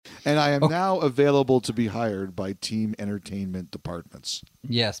And I am now available to be hired by team entertainment departments.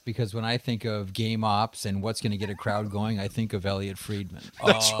 Yes, because when I think of game ops and what's going to get a crowd going, I think of Elliot Friedman.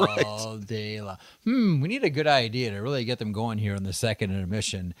 That's all day long. We need a good idea to really get them going here in the second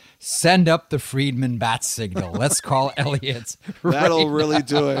intermission. Send up the Friedman bat signal. Let's call Elliot. That'll really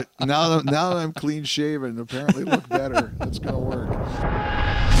do it. Now that I'm clean shaven, apparently look better. That's going to work.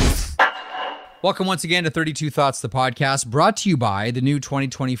 Welcome once again to 32 Thoughts, the podcast, brought to you by the new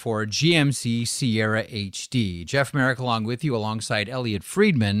 2024 GMC Sierra HD. Jeff Merrick along with you, alongside Elliot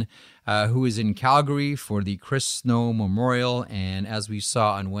Friedman, who is in Calgary for the Chris Snow Memorial. And as we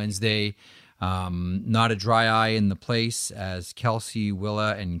saw on Wednesday, not a dry eye in the place as Kelsey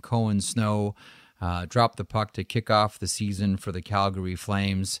Willa and Cohen Snow dropped the puck to kick off the season for the Calgary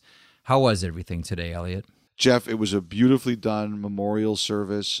Flames. How was everything today, Elliot? Jeff, it was a beautifully done memorial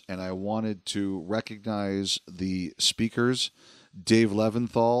service, and I wanted to recognize the speakers. Dave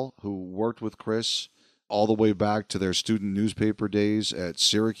Leventhal, who worked with Chris all the way back to their student newspaper days at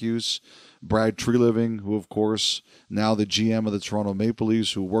Syracuse. Brad Treliving, who, of course, now the GM of the Toronto Maple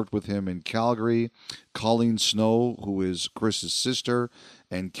Leafs, who worked with him in Calgary. Colleen Snow, who is Chris's sister,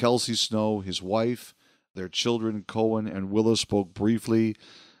 and Kelsey Snow, his wife. Their children, Cohen and Willa, spoke briefly.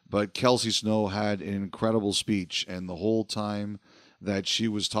 But Kelsey Snow had an incredible speech, and the whole time that she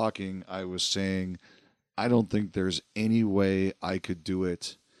was talking, I was saying, I don't think there's any way I could do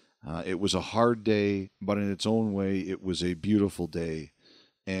it. It was a hard day, but in its own way, it was a beautiful day.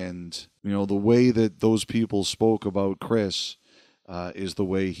 And, the way that those people spoke about Chris is the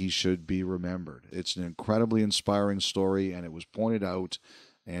way he should be remembered. It's an incredibly inspiring story, and it was pointed out.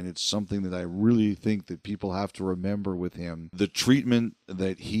 And it's something that I really think that people have to remember with him. The treatment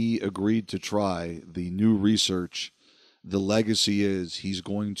that he agreed to try, the new research, the legacy is he's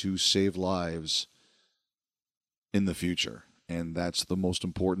going to save lives in the future. And that's the most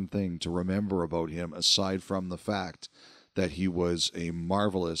important thing to remember about him, aside from the fact that he was a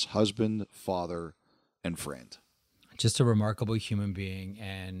marvelous husband, father, and friend. Just a remarkable human being.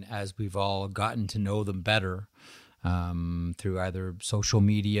 And as we've all gotten to know them better, through either social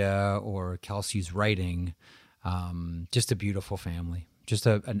media or Kelsey's writing, just a beautiful family, just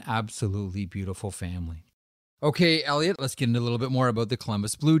an absolutely beautiful family. Okay, Elliot, let's get into a little bit more about the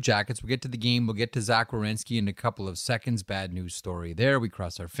Columbus Blue Jackets. We'll get to the game. We'll get to Zach Werenski in a couple of seconds. Bad news story there. We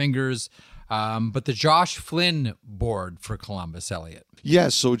cross our fingers. But the Josh Flynn board for Columbus, Elliot.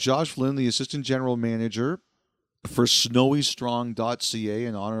 Yes, so Josh Flynn, the assistant general manager for SnowyStrong.ca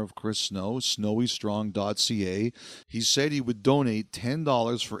in honor of Chris Snow, SnowyStrong.ca. He said he would donate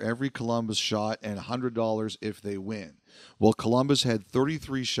 $10 for every Columbus shot and $100 if they win. Well, Columbus had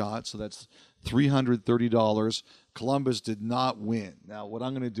 33 shots, so that's $330. Columbus did not win. Now, what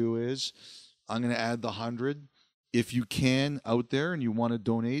I'm going to do is I'm going to add the 100. If you can out there and you want to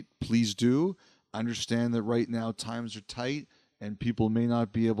donate, please do. Understand that right now times are tight and people may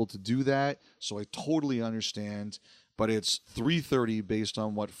not be able to do that, so I totally understand. But it's $330 based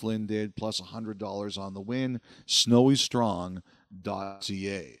on what Flynn did, plus $100 on the win.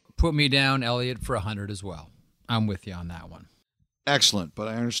 SnowyStrong.ca. Put me down, Elliot, for 100 as well. I'm with you on that one. Excellent, but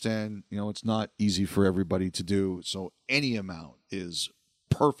I understand, it's not easy for everybody to do, so any amount is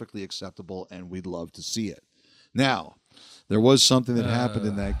perfectly acceptable, and we'd love to see it. Now, there was something that happened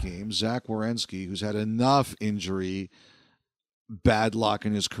in that game. Zach Werenski, who's had enough injury bad luck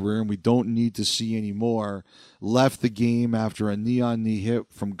in his career, and we don't need to see any more, left the game after a knee-on-knee hit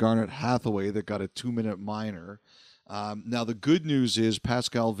from Garnet Hathaway that got a 2-minute minor. Now, the good news is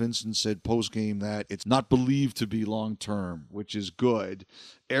Pascal Vincent said post-game that it's not believed to be long-term, which is good.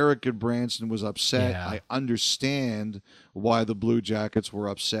 Eric Branson was upset. Yeah. I understand why the Blue Jackets were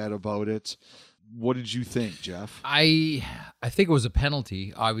upset about it. What did you think, Jeff? I think it was a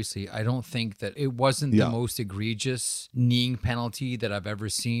penalty, obviously. I don't think that it wasn't the most egregious kneeing penalty that I've ever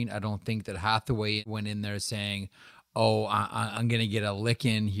seen. I don't think that Hathaway went in there saying, I'm going to get a lick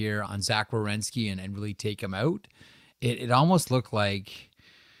in here on Zach Werenski and really take him out. It almost looked like,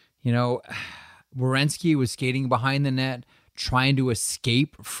 Werenski was skating behind the net, trying to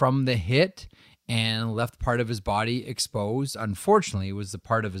escape from the hit, and left part of his body exposed. Unfortunately, it was the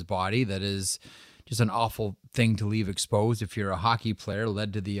part of his body that is just an awful thing to leave exposed if you're a hockey player,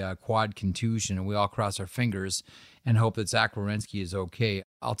 led to the quad contusion, and we all cross our fingers and hope that Zach Werenski is okay.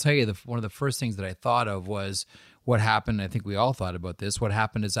 I'll tell you, one of the first things that I thought of was what happened. I think we all thought about this. What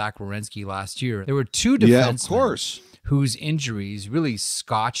happened to Zach Werenski last year? There were two defensemen. Yeah, of course. whose injuries really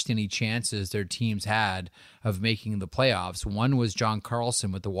scotched any chances their teams had of making the playoffs. One was John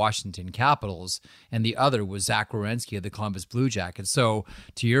Carlson with the Washington Capitals, and the other was Zach Werenski of the Columbus Blue Jackets. So,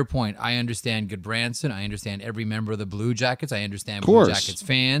 to your point, I understand Goodbranson. I understand every member of the Blue Jackets. I understand Blue Jackets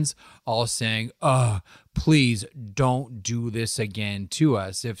fans all saying, please don't do this again to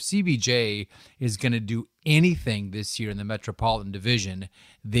us. If CBJ is going to do anything this year in the Metropolitan Division,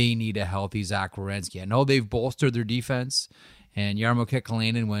 they need a healthy Zach Werenski. I know they've bolstered their defense, and Jarmo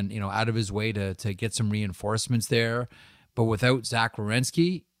Kekalainen went out of his way to get some reinforcements there. But without Zach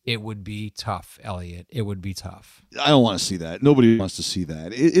Werenski, it would be tough, Elliot. It would be tough. I don't want to see that. Nobody wants to see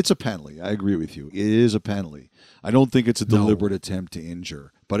that. It's a penalty. I agree with you. It is a penalty. I don't think it's a deliberate attempt to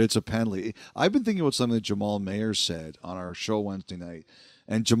injure, but it's a penalty. I've been thinking about something that Jamal Mayer said on our show Wednesday night,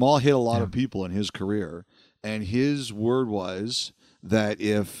 and Jamal hit a lot of people in his career, and his word was that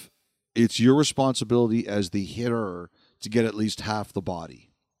if it's your responsibility as the hitter to get at least half the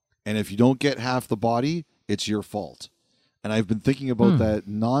body, and if you don't get half the body, it's your fault. And I've been thinking about that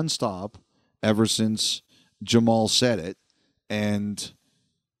nonstop ever since Jamal said it. And,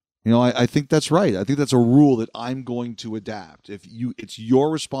 I think that's right. I think that's a rule that I'm going to adapt. It's your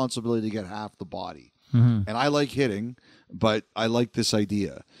responsibility to get half the body. And I like hitting, but I like this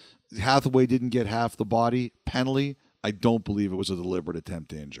idea. Hathaway didn't get half the body. Penalty, I don't believe it was a deliberate attempt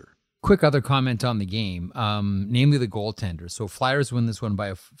to injure. Quick other comment on the game, namely the goaltender. So Flyers win this one by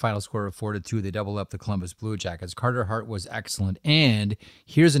a final score of 4-2. They double up the Columbus Blue Jackets. Carter Hart was excellent. And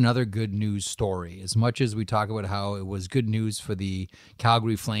here's another good news story. As much as we talk about how it was good news for the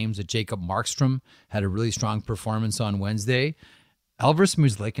Calgary Flames that Jacob Markstrom had a really strong performance on Wednesday, Elvis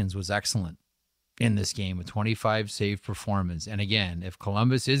Merzlikins was excellent in this game, a 25 save performance. And again, if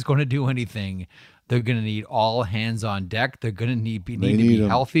Columbus is going to do anything, they're going to need all hands on deck. They're going to need to be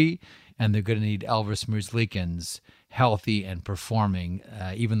healthy, and they're going to need Elvis Merzlikins healthy and performing,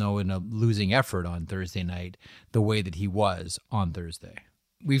 even though in a losing effort on Thursday night, the way that he was on Thursday.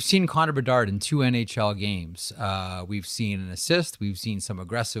 We've seen Connor Bedard in 2 NHL games. We've seen an assist. We've seen some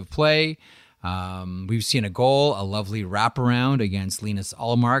aggressive play. We've seen a goal, a lovely wraparound against Linus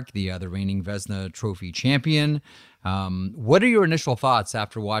Ullmark, the reigning Vezina Trophy champion. What are your initial thoughts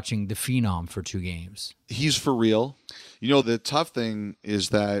after watching the Phenom for 2 games? He's for real. The tough thing is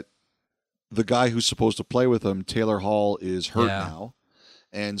that the guy who's supposed to play with him, Taylor Hall, is hurt now.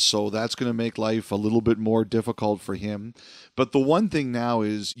 And so that's going to make life a little bit more difficult for him. But the one thing now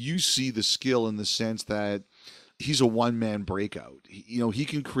is you see the skill in the sense that he's a one-man breakout. He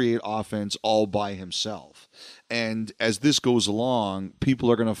can create offense all by himself. And as this goes along, people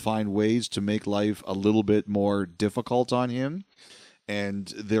are going to find ways to make life a little bit more difficult on him. And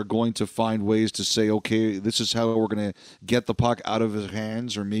they're going to find ways to say, okay, this is how we're going to get the puck out of his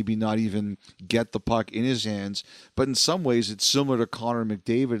hands, or maybe not even get the puck in his hands. But in some ways, it's similar to Connor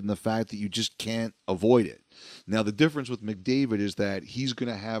McDavid in the fact that you just can't avoid it. Now, the difference with McDavid is that he's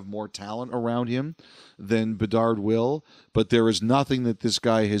going to have more talent around him than Bedard will, but there is nothing that this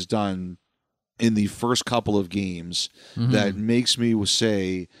guy has done in the first couple of games that makes me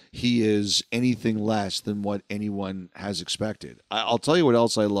say he is anything less than what anyone has expected. I'll tell you what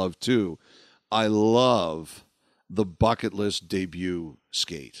else I love, too. I love the bucket list debut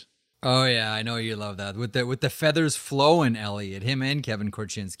skate. Oh, yeah, I know you love that. With the feathers flowing, Elliot, him and Kevin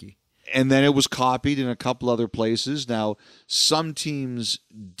Korchinski. And then it was copied in a couple other places. Now, some teams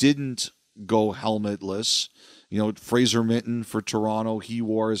didn't go helmetless. Fraser Minton for Toronto, he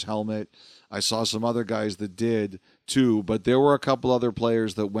wore his helmet. I saw some other guys that did too, but there were a couple other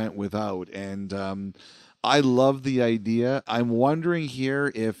players that went without. And I love the idea. I'm wondering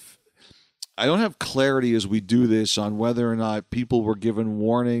here if I don't have clarity as we do this on whether or not people were given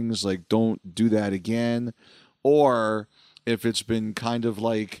warnings, like don't do that again, or if it's been kind of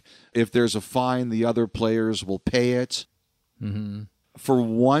like if there's a fine, the other players will pay it. For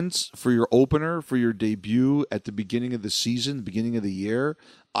once, for your opener, for your debut at the beginning of the season, beginning of the year,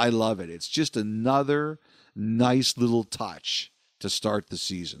 I love it. It's just another nice little touch to start the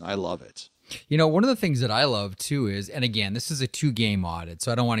season. I love it. One of the things that I love, too, is, and again, this is a 2-game audit, so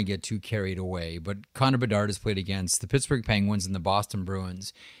I don't want to get too carried away, but Connor Bedard has played against the Pittsburgh Penguins and the Boston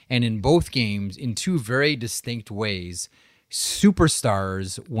Bruins, and in both games, in 2 very distinct ways,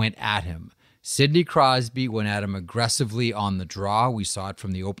 superstars went at him. Sidney Crosby went at him aggressively on the draw. We saw it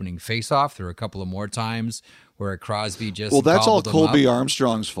from the opening faceoff. There were a couple of more times where Crosby just that's all Colby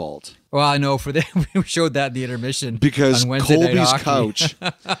Armstrong's fault. Well, I know we showed that in the intermission because on Wednesday Colby's Night couch.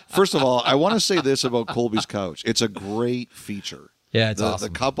 First of all, I want to say this about Colby's couch. It's a great feature. Yeah, it's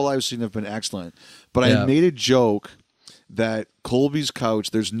awesome. The couple I've seen have been excellent. But I made a joke that Colby's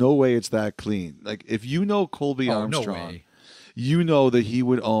couch, there's no way it's that clean. Like, if you know Colby Armstrong, no way. you know that he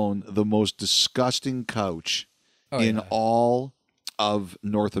would own the most disgusting couch in all of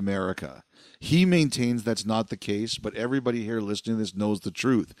North America. He maintains that's not the case, but everybody here listening to this knows the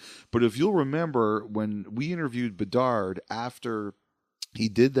truth. But if you'll remember, when we interviewed Bedard after he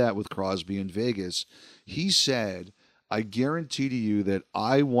did that with Crosby in Vegas, he said, I guarantee to you that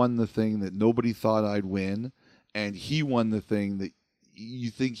I won the thing that nobody thought I'd win, and he won the thing that you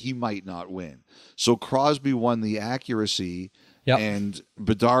think he might not win. So Crosby won the accuracy, and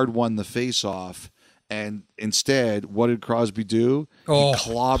Bedard won the face-off. And instead, what did Crosby do? He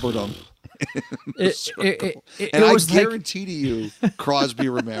clobbered him. And I guarantee to you, Crosby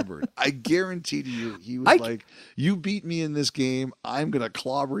remembered. I guarantee to you, he was like, you beat me in this game, I'm going to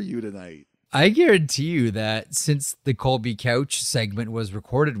clobber you tonight. I guarantee you that since the Colby Couch segment was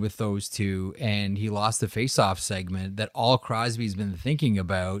recorded with those two and he lost the face-off segment, that all Crosby's been thinking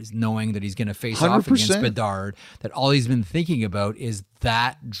about is knowing that he's going to face 100%. Off against Bedard, that all he's been thinking about is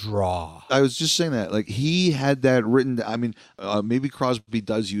that draw. I was just saying that. Like, he had that written. I mean, maybe Crosby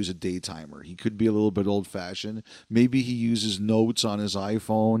does use a day timer. He could be a little bit old-fashioned. Maybe he uses notes on his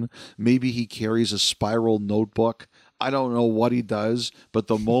iPhone. Maybe he carries a spiral notebook. I don't know what he does, but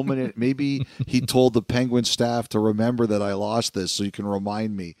the moment maybe he told the Penguin staff to remember that I lost this so you can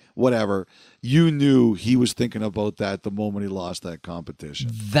remind me, whatever. You knew he was thinking about that the moment he lost that competition.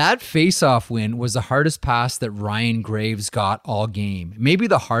 That face-off win was the hardest pass that Ryan Graves got all game. Maybe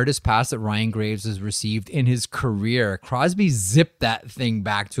the hardest pass that Ryan Graves has received in his career. Crosby zipped that thing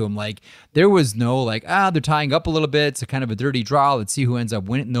back to him. Like, there was no they're tying up a little bit. It's a kind of a dirty draw. Let's see who ends up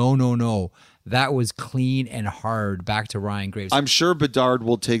winning. No. That was clean and hard back to Ryan Graves. I'm sure Bedard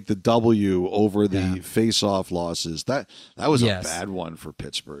will take the W over the face-off losses. That was a bad one for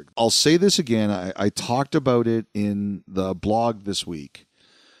Pittsburgh. I'll say this again. I talked about it in the blog this week.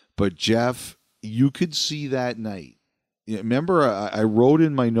 But, Jeff, you could see that night. Remember, I wrote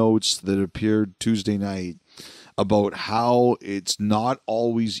in my notes that appeared Tuesday night about how it's not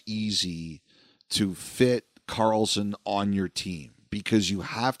always easy to fit Karlsson on your team, because you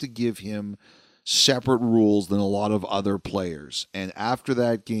have to give him separate rules than a lot of other players. And after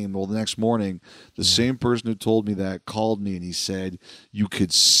that game, the next morning, the same person who told me that called me and he said, you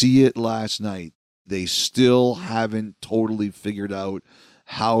could see it last night. They still haven't totally figured out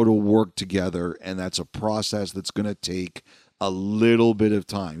how to work together, and that's a process that's going to take a little bit of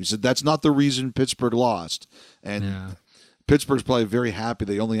time. He said that's not the reason Pittsburgh lost. And Pittsburgh's probably very happy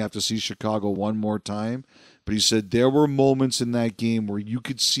they only have to see Chicago one more time. But he said there were moments in that game where you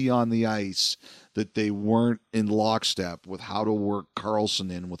could see on the ice that they weren't in lockstep with how to work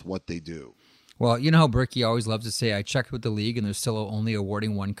Karlsson in with what they do. Well, you know how Berkey always loves to say, I checked with the league and they're still only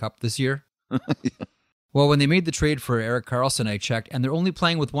awarding one cup this year? Well, when they made the trade for Erik Karlsson, I checked, and they're only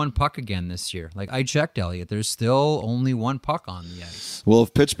playing with one puck again this year. Like, I checked, Elliot. There's still only one puck on the ice. Well,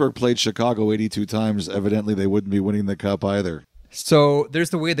 if Pittsburgh played Chicago 82 times, evidently they wouldn't be winning the cup either. So there's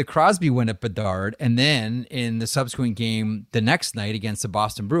the way that Crosby went at Bedard, and then in the subsequent game the next night against the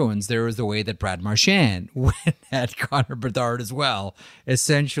Boston Bruins, there was the way that Brad Marchand went at Connor Bedard as well,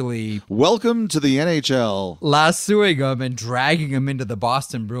 essentially welcome to the NHL, lassoing him and dragging him into the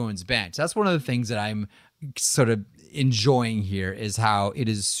Boston Bruins bench. That's one of the things that I'm sort of enjoying here, is how it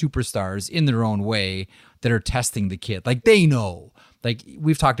is superstars in their own way that are testing the kid. Like, they know, like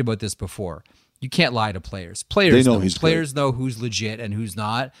we've talked about this before. You can't lie to players. Players know who's legit and who's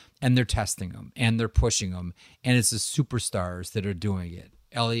not, and they're testing them and they're pushing them, and it's the superstars that are doing it.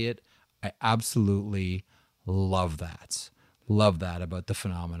 Elliot, I absolutely love that. Love that about the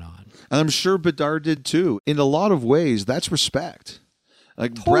phenomenon. And I'm sure Bedard did too. In a lot of ways, that's respect.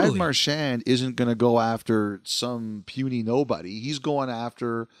 Like, totally. Brad Marchand isn't going to go after some puny nobody. He's going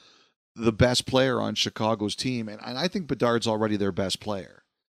after the best player on Chicago's team, and I think Bedard's already their best player.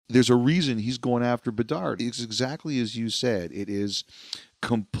 There's a reason he's going after Bedard. It's exactly as you said. It is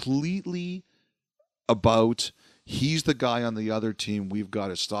completely about he's the guy on the other team we've got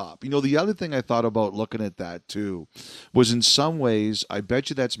to stop. You know, the other thing I thought about looking at that too was, in some ways, I bet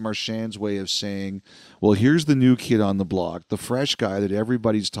you that's Marchand's way of saying, well, here's the new kid on the block, the fresh guy that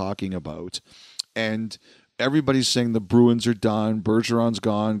everybody's talking about. And everybody's saying the Bruins are done, Bergeron's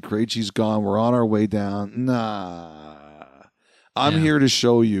gone, Krejci's gone, we're on our way down. Nah. I'm here to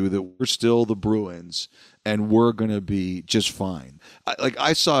show you that we're still the Bruins and we're going to be just fine.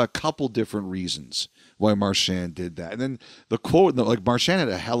 I saw a couple different reasons why Marchand did that. And then the quote, like, Marchand had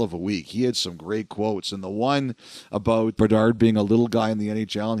a hell of a week. He had some great quotes. And the one about Bedard being a little guy in the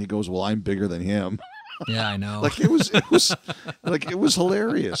NHL, and he goes, well, I'm bigger than him. Yeah, I know. Like, it was like, it was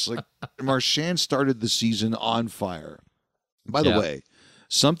hilarious. Like, Marchand started the season on fire. By the way,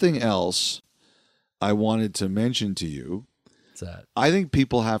 something else I wanted to mention to you. What's that? I think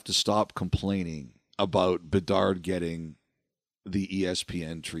people have to stop complaining about Bedard getting the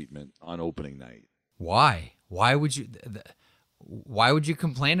ESPN treatment on opening night. Why? Why would you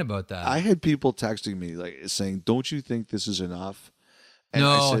complain about that? I had people texting me saying, "Don't you think this is enough?" And no,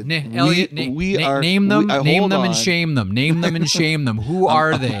 I said, Elliot, name them and shame them. Name them and shame them. Who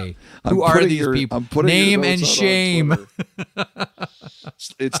are they? Who are these people? Name and shame.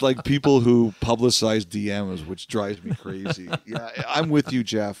 It's like people who publicize DMs, which drives me crazy. Yeah, I'm with you,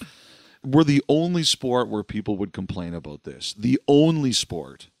 Jeff. We're the only sport where people would complain about this. The only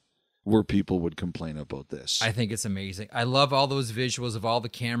sport where people would complain about this. I think it's amazing. I love all those visuals of all the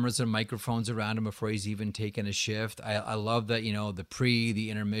cameras and microphones around him before he's even taken a shift. I love that, the the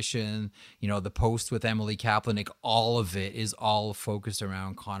intermission, the post with Emily Kaplinik, all of it is all focused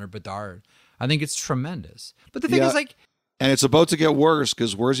around Connor Bedard. I think it's tremendous. But the thing is, and it's about to get worse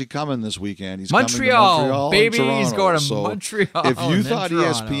because where's he coming this weekend? He's Montreal, coming to Montreal, baby. He's going to so Montreal. If you thought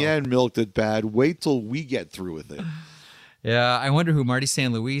ESPN milked it bad, wait till we get through with it. Yeah, I wonder who Marty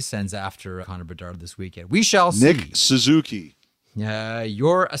St. Louis sends after Connor Bedard this weekend. We shall see. Nick Suzuki.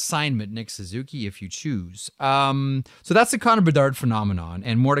 Your assignment, Nick Suzuki, if you choose. So that's the Connor Bedard phenomenon,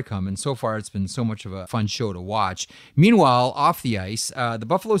 and more to come. And so far, it's been so much of a fun show to watch. Meanwhile, off the ice, the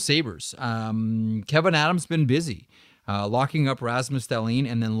Buffalo Sabres. Kevyn Adams been busy locking up Rasmus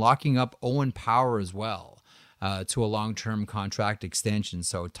Dahlin and then locking up Owen Power as well. To a long-term contract extension.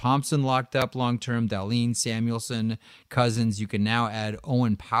 So Thompson locked up long-term, Dahlin, Samuelson, Cousins. You can now add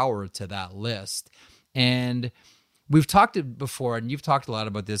Owen Power to that list. And we've talked before, and you've talked a lot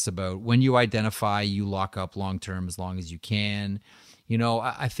about this, about when you identify, you lock up long-term as long as you can.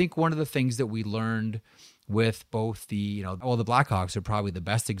 I think one of the things that we learned with both the Blackhawks are probably the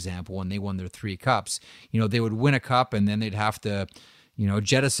best example when they won their 3 cups. They would win a cup and then they'd have to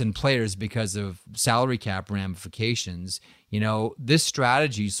jettison players because of salary cap ramifications. This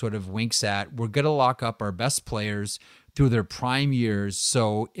strategy sort of winks at, we're going to lock up our best players through their prime years.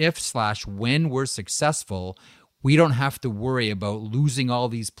 So when we're successful, we don't have to worry about losing all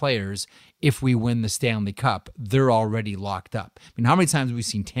these players if we win the Stanley Cup. They're already locked up. I mean, how many times have we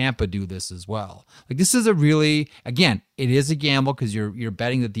seen Tampa do this as well? This is it is a gamble because you're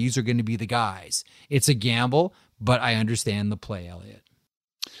betting that these are going to be the guys. It's a gamble, but I understand the play, Elliot.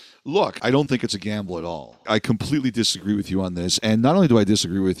 Look, I don't think it's a gamble at all. I completely disagree with you on this. And not only do I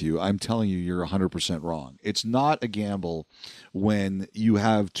disagree with you, I'm telling you, you're 100% wrong. It's not a gamble when you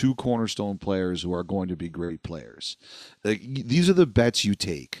have 2 cornerstone players who are going to be great players. These are the bets you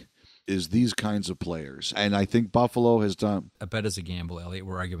take, is these kinds of players. And I think Buffalo has done... A bet is a gamble, Elliot.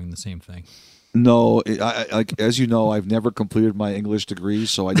 We're arguing the same thing. No, as you know, I've never completed my English degree,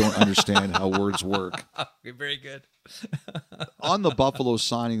 so I don't understand how words work. Very good. On the Buffalo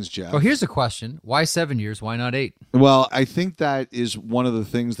signings, Jeff. Well, here's a question. Why 7 years? Why not 8? Well, I think that is one of the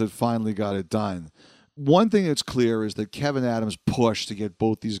things that finally got it done. One thing that's clear is that Kevyn Adams pushed to get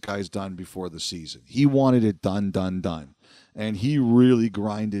both these guys done before the season. He wanted it done. And he really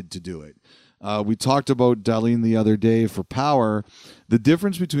grinded to do it. We talked about Dahlin the other day for Power. The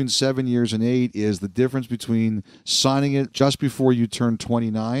difference between 7 years and 8 is the difference between signing it just before you turn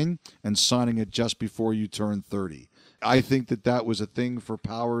 29 and signing it just before you turn 30. I think that was a thing for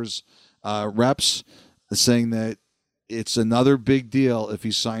Power's reps, saying that it's another big deal if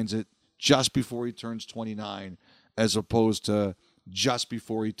he signs it just before he turns 29 as opposed to just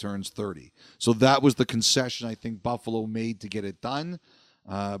before he turns 30. So that was the concession I think Buffalo made to get it done.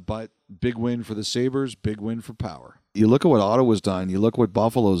 But big win for the Sabres, big win for Power. You look at what Ottawa's done, you look what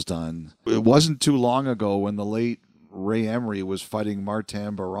Buffalo's done. It wasn't too long ago when the late Ray Emery was fighting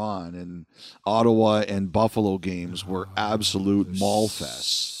Martin Baron, and Ottawa and Buffalo games were absolute mall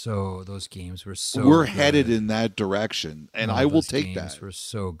fests. So those games were so We're good. headed in that direction, and I will take that. Those games were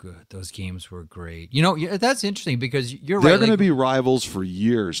so good. Those games were great. That's interesting because you're They're right. going to be rivals for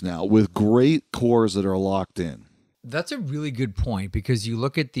years now with great cores that are locked in. That's a really good point because you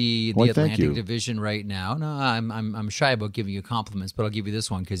look at the Why, Atlantic Division right now. No, I'm shy about giving you compliments, but I'll give you this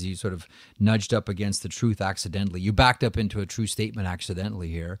one because you sort of nudged up against the truth accidentally. You backed up into a true statement accidentally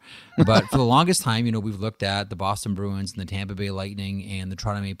here. But for the longest time, we've looked at the Boston Bruins and the Tampa Bay Lightning and the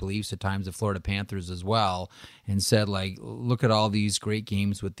Toronto Maple Leafs, at times the Florida Panthers as well, and said, look at all these great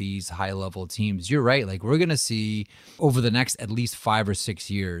games with these high-level teams. You're right. We're going to see over the next at least 5 or 6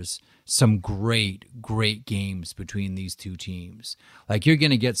 years some great games between these two teams. You're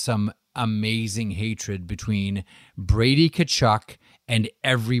going to get some amazing hatred between Brady Tkachuk and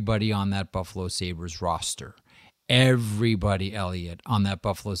everybody on that Buffalo Sabres roster. everybody, Elliot, on that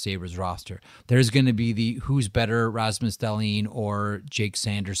Buffalo Sabres roster. There's going to be the who's better, Rasmus Dahlin or Jake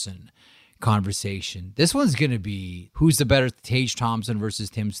Sanderson conversation. This one's going to be who's the better, Tage Thompson versus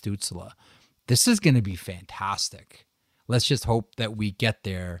Tim Stützle. This is going to be fantastic. Let's just hope that we get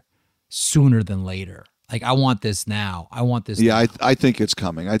there sooner than later. Like, I want this now. I want this now. I think it's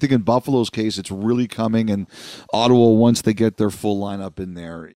coming. I think in Buffalo's case, it's really coming. And Ottawa, once they get their full lineup in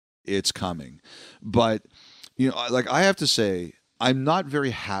there, it's coming. But, like I have to say, I'm not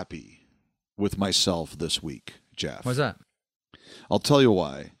very happy with myself this week, Jeff. Why's that? I'll tell you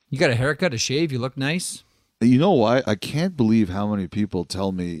why. You got a haircut, a shave, you look nice. You know what? I can't believe how many people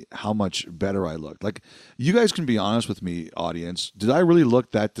tell me how much better I look. Like, you guys can be honest with me, audience. Did I really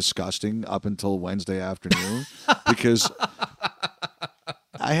look that disgusting up until Wednesday afternoon? Because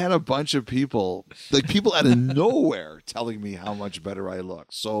I had a bunch of people, like people out of nowhere, telling me how much better I look.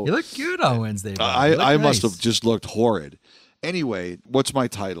 So you look good on Wednesday. I must have just looked horrid. Anyway, what's my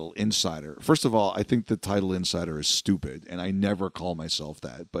title? Insider. First of all, I think the title Insider is stupid, and I never call myself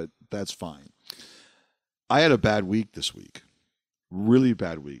that, but that's fine. I had a bad week this week. Really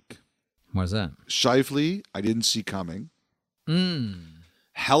bad week. What's that? Scheifele, I didn't see coming.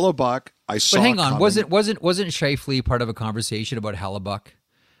 Hellebuck, I saw But hang on, coming. wasn't Scheifele part of a conversation about Hellebuck?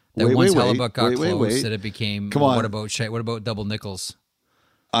 That once Hellebuck got close, that it became. Come on. What about Double Nichols?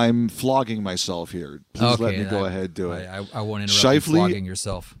 I'm flogging myself here. Please let me go ahead do it. I won't interrupt you flogging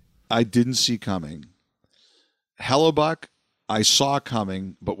yourself. I didn't see coming. Hellebuck, I saw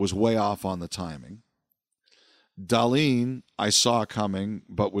coming, but was way off on the timing. Dahlin, I saw coming,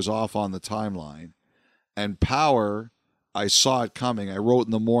 but was off on the timeline. And Power, I saw it coming. I wrote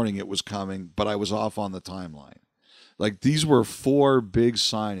in the morning it was coming, but I was off on the timeline. Like, these were 4 big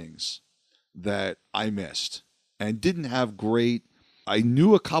signings that I missed and didn't have great. I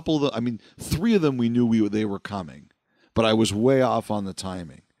knew a couple of them. I mean, 3 of them we knew they were coming, but I was way off on the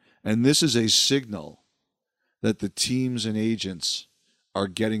timing. And this is a signal that the teams and agents are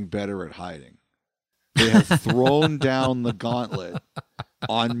getting better at hiding. They have thrown down the gauntlet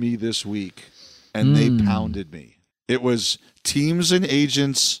on me this week, and they pounded me. It was teams and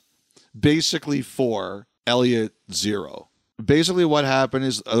agents basically 4, Elliot 0. Basically what happened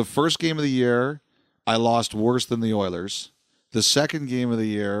is the first game of the year, I lost worse than the Oilers. The second game of the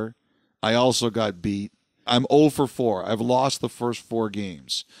year, I also got beat. I'm 0 for 4. I've lost the first 4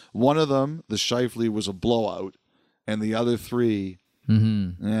 games. One of them, the Scheifele, was a blowout, and the other 3,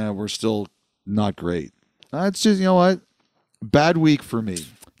 were still not great. It's just, you know what? Bad week for me.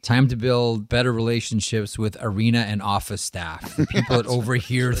 Time to build better relationships with arena and office staff. The people that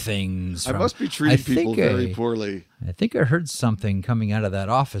overhear things. I must be treating people very poorly. I think I heard something coming out of that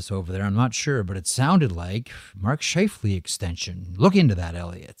office over there. I'm not sure, but it sounded like Mark Scheifele extension. Look into that,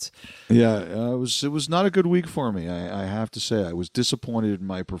 Elliot. Yeah, it was not a good week for me. I have to say, I was disappointed in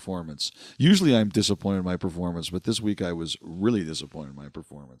my performance. Usually I'm disappointed in my performance, but this week I was really disappointed in my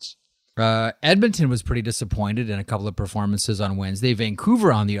performance. Edmonton was pretty disappointed in a couple of performances on Wednesday.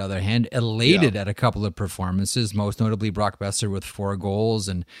 Vancouver, on the other hand, elated at a couple of performances, most notably Brock Besser with 4 goals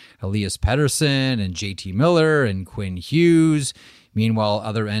and Elias Pettersson and JT Miller and Quinn Hughes. Meanwhile,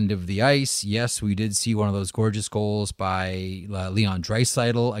 other end of the ice, yes, we did see one of those gorgeous goals by Leon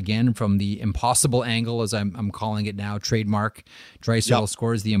Draisaitl, again from the impossible angle, as I'm calling it now, trademark. Draisaitl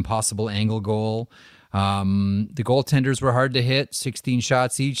scores the impossible angle goal. The goaltenders were hard to hit, 16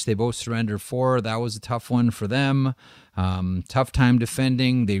 shots each. They both surrendered 4. That was a tough one for them. Tough time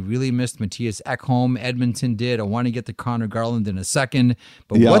defending. They really missed Matthias Ekholm. Edmonton did. I want to get to Connor Garland in a second.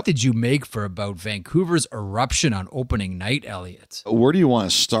 But what did you make for about Vancouver's eruption on opening night, Elliot? Where do you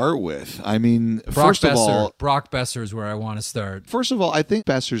want to start with? I mean, Brock Besser is where I want to start. First of all, I think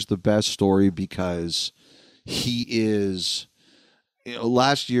Besser's the best story because he is,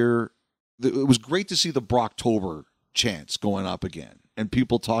 last year, it was great to see the Brocktober chants going up again and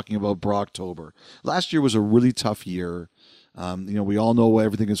people talking about Brocktober. Last year was a really tough year. We all know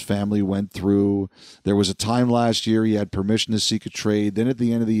everything his family went through. There was a time last year he had permission to seek a trade. Then at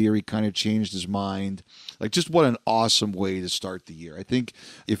the end of the year, he kind of changed his mind. Like, just what an awesome way to start the year. I think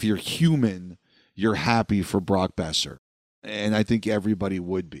if you're human, you're happy for Brock Besser. And I think everybody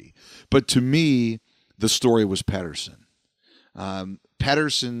would be. But to me, the story was Pettersson.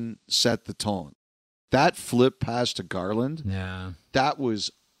 Pettersson set the tone. That flip pass to Garland, that was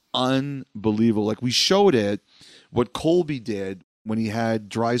unbelievable. Like, we showed it, what Colby did when he had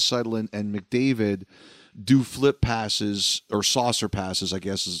Draisaitl and McDavid do flip passes, or saucer passes, I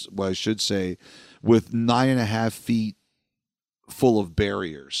guess is what I should say, with 9.5 feet full of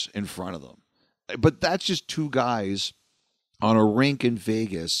barriers in front of them. But that's just 2 guys on a rink in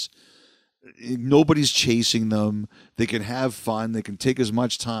Vegas Nobody's chasing them. They can have fun. They can take as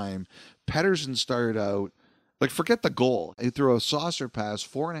much time. Pettersson started out, like, forget the goal. He threw a saucer pass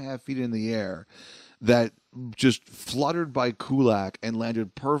 4.5 feet in the air that just fluttered by Kulak and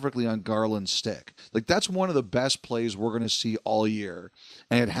landed perfectly on Garland's stick. Like, that's one of the best plays we're going to see all year.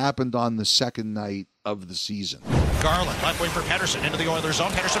 And it happened on the second night of the season. Garland, left wing for Pettersson, into the Oilers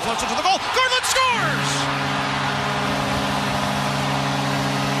zone. Pettersson floats into the goal. Garland scores!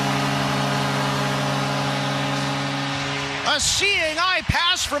 A seeing eye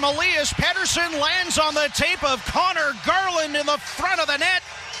pass from Elias Pettersson lands on the tape of Connor Garland in the front of the net,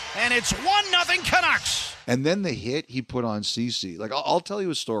 and it's 1-0 Canucks. And then the hit he put on Ceci. Like, I'll tell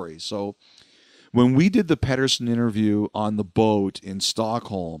you a story. So when we did the Pettersson interview on the boat in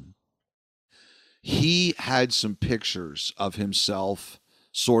Stockholm, he had some pictures of himself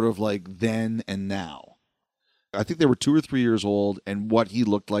sort of like then and now. I think they were 2 or 3 years old and what he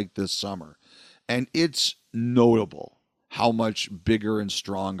looked like this summer. And it's notable how much bigger and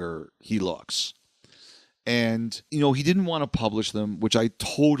stronger he looks. And, he didn't want to publish them, which I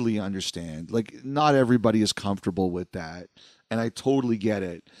totally understand. Like, not everybody is comfortable with that. And I totally get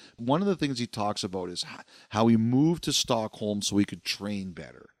it. One of the things he talks about is how he moved to Stockholm so he could train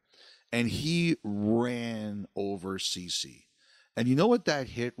better. And he ran over Ceci. And you know what that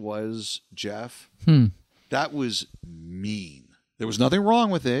hit was, Jeff? That was mean. There was nothing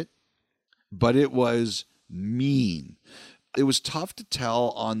wrong with it, but it was mean. It was tough to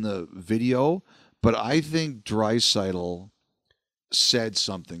tell on the video, but I think Draisaitl said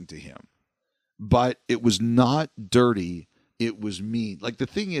something to him. But it was not dirty. It was mean. Like, the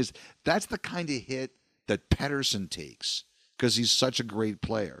thing is, that's the kind of hit that Pettersson takes because he's such a great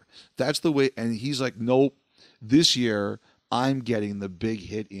player. That's the way. And he's like, nope, this year I'm getting the big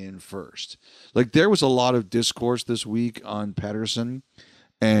hit in first. Like, there was a lot of discourse this week on Pettersson,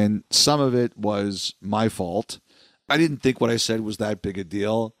 and some of it was my fault. I didn't think what I said was that big a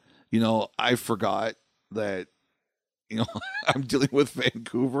deal. I forgot that, I'm dealing with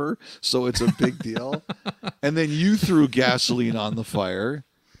Vancouver, so it's a big deal. And then you threw gasoline on the fire.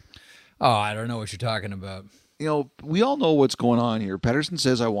 Oh, I don't know what you're talking about. We all know what's going on here. Pettersson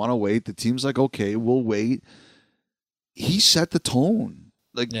says, I want to wait. The team's like, okay, we'll wait. He set the tone.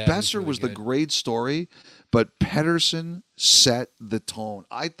 Like, Yeah, Besser really was the good. great story, but Pettersson set the tone.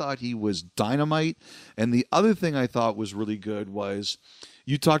 I thought he was dynamite. And the other thing I thought was really good was,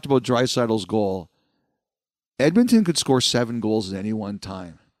 you talked about Draisaitl's goal. Edmonton could score 7 goals at any one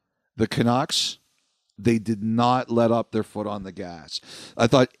time. The Canucks, they did not let up their foot on the gas. I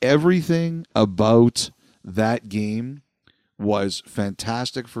thought everything about that game was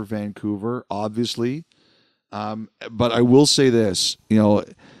fantastic for Vancouver, obviously. But I will say this,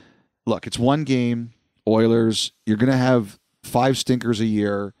 look, it's one game, Oilers. You're going to have 5 stinkers a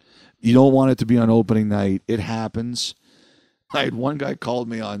year. You don't want it to be on opening night. It happens. I had one guy called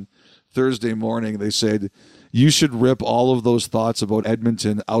me on Thursday morning. They said, you should rip all of those thoughts about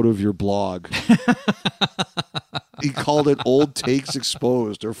Edmonton out of your blog. He called it Old Takes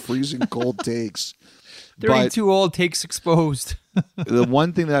Exposed or Freezing Cold Takes. 32 old takes exposed. The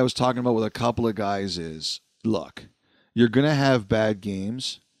one thing that I was talking about with a couple of guys is, look, you're going to have bad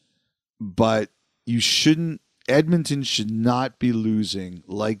games, but Edmonton should not be losing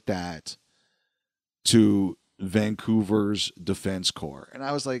like that to Vancouver's defense core. And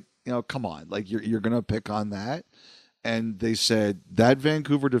I was like, come on, like you're going to pick on that. And they said that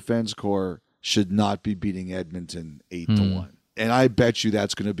Vancouver defense core should not be beating Edmonton 8-1. And I bet you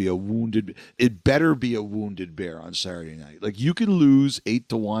that's going to be it better be a wounded bear on Saturday night. Like, you can lose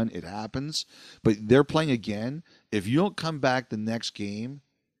 8-1. It happens, but they're playing again. If you don't come back the next game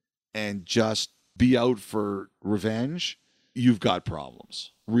and just be out for revenge, you've got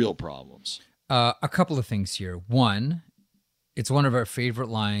problems, real problems. A couple of things here. One, it's one of our favorite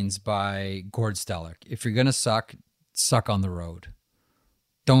lines by Gord Stellick. If you're going to suck on the road.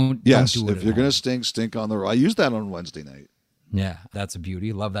 Don't do it if you're going to stink on the road. I used that on Wednesday night. Yeah, that's a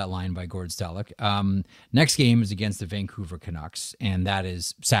beauty. Love that line by Gord Stellick. Next game is against the Vancouver Canucks, and that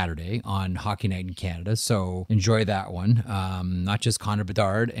is Saturday on Hockey Night in Canada. So enjoy that one. Not just Connor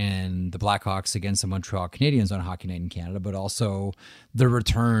Bedard and the Blackhawks against the Montreal Canadiens on Hockey Night in Canada, but also the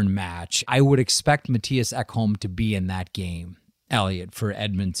return match. I would expect Matthias Ekholm to be in that game, Elliot, for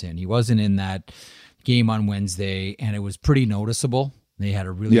Edmonton. He wasn't in that game on Wednesday, and it was pretty noticeable. They had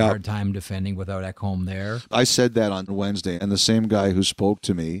a really hard time defending without Ekholm there. I said that on Wednesday, and the same guy who spoke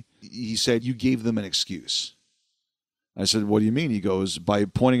to me, he said, you gave them an excuse. I said, what do you mean? He goes, by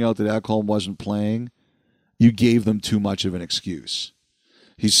pointing out that Ekholm wasn't playing, you gave them too much of an excuse.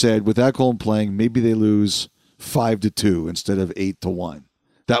 He said, with Ekholm playing, maybe they lose 5-2 instead of 8-1.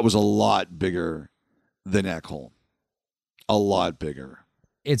 that was a lot bigger than Ekholm. A lot bigger.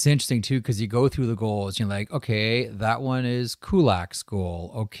 It's interesting, too, because you go through the goals. You're like, okay, that one is Kulak's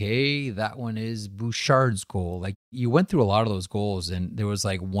goal. Okay, that one is Bouchard's goal. Like, you went through a lot of those goals, and there was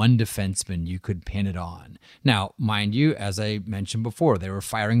like one defenseman you could pin it on. Now, mind you, as I mentioned before, they were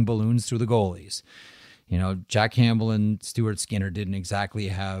firing balloons through the goalies. You know, Jack Campbell and Stuart Skinner didn't exactly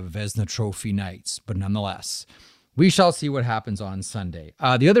have Vezina Trophy nights, but nonetheless, we shall see what happens on Sunday.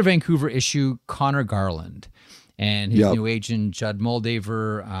 The other Vancouver issue, Connor Garland. And his new agent, Judd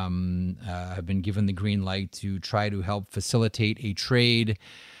Moldaver, have been given the green light to try to help facilitate a trade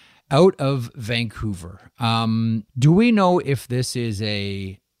out of Vancouver. Do we know if this is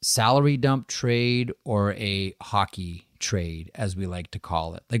a salary dump trade or a hockey trade, as we like to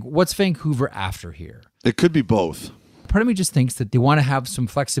call it? Like, what's Vancouver after here? It could be both. Part of me just thinks that they want to have some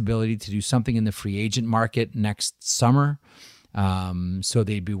flexibility to do something in the free agent market next summer. So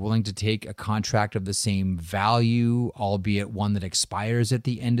they'd be willing to take a contract of the same value, albeit one that expires at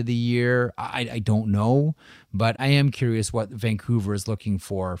the end of the year. I don't know, but I am curious what Vancouver is looking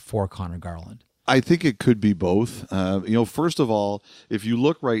for Connor Garland. I think it could be both. First of all, if you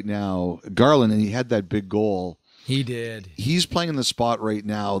look right now, Garland, and he had that big goal. He did. He's playing in the spot right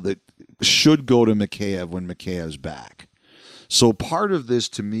now that should go to Mikheyev when Mikheyev's back. So part of this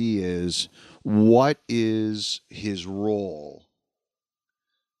to me is, what is his role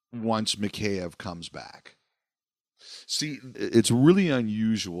once Mikheyev comes back? See, it's really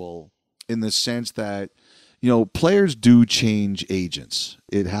unusual in the sense that, players do change agents.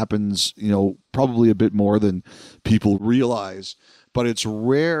 It happens, probably a bit more than people realize, but it's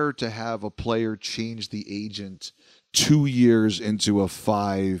rare to have a player change the agent 2 years into a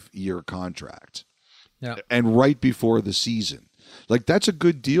 5-year contract. Yeah. And right before the season. Like, that's a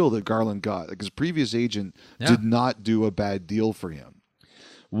good deal that Garland got. Like, his previous agent did not do a bad deal for him.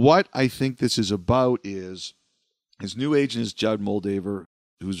 What I think this is about is his new agent is Judd Moldaver,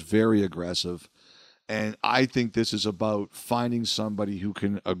 who's very aggressive. And I think this is about finding somebody who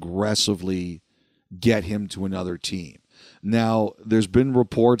can aggressively get him to another team. Now, there's been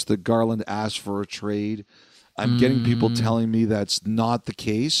reports that Garland asked for a trade. I'm getting people telling me that's not the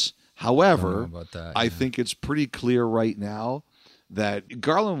case. However, I think it's pretty clear right now that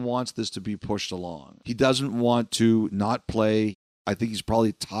Garland wants this to be pushed along. He doesn't want to not play. I think he's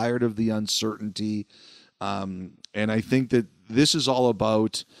probably tired of the uncertainty. And I think that this is all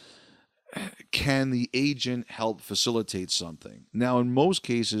about, can the agent help facilitate something? Now, in most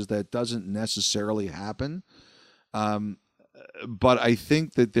cases, that doesn't necessarily happen. But I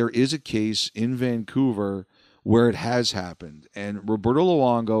think that there is a case in Vancouver where it has happened. And Roberto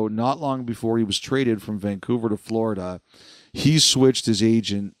Luongo, not long before he was traded from Vancouver to Florida, he switched his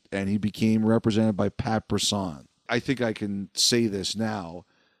agent and he became represented by Pat Brisson. I think I can say this now.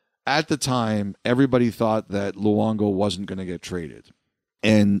 At the time, everybody thought that Luongo wasn't going to get traded.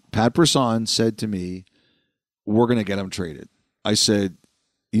 And Pat Brisson said to me, we're going to get him traded. I said,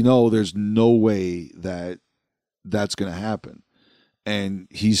 there's no way that that's going to happen. And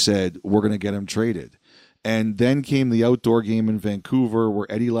he said, we're going to get him traded. And then came the outdoor game in Vancouver where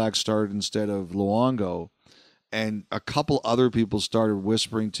Eddie Lack started instead of Luongo. And a couple other people started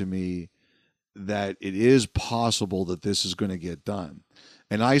whispering to me that it is possible that this is going to get done.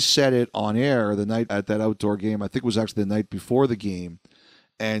 And I said it on air the night at that outdoor game. I think it was actually the night before the game.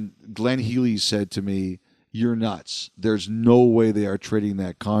 And Glenn Healy said to me, you're nuts. There's no way they are trading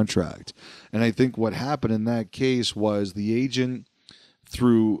that contract. And I think what happened in that case was the agent,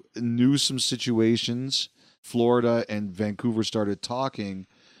 through some situations, Florida and Vancouver started talking,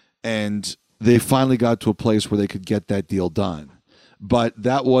 and they finally got to a place where they could get that deal done. But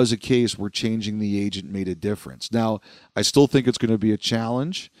that was a case where changing the agent made a difference. Now, I still think it's going to be a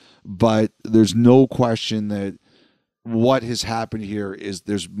challenge, but there's no question that what has happened here is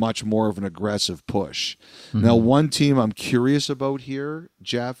there's much more of an aggressive push. Mm-hmm. Now, one team I'm curious about here,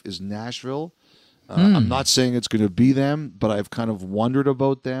 Jeff, is Nashville. I'm not saying it's going to be them, but I've kind of wondered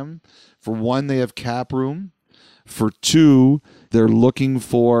about them. For one, they have cap room. For two, they're looking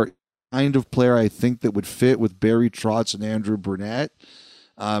for kind of player I think that would fit with Barry Trotz and Andrew Burnett.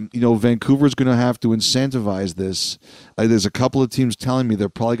 Vancouver's going to have to incentivize this. There's a couple of teams telling me they're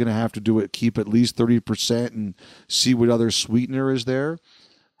probably going to have to do it, keep at least 30% and see what other sweetener is there.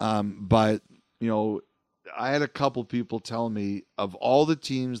 But I had a couple people tell me of all the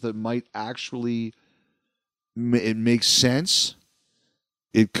teams that might actually it makes sense,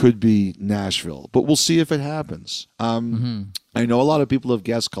 it could be Nashville. But we'll see if it happens. I know a lot of people have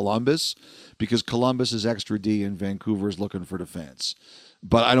guessed Columbus because Columbus is extra D and Vancouver is looking for defense.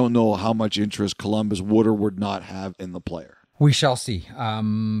 But I don't know how much interest Columbus would or would not have in the player. We shall see.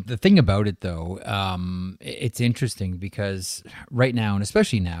 The thing about it, though, it's interesting because right now, and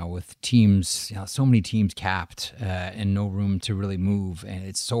especially now with teams, so many teams capped and no room to really move, and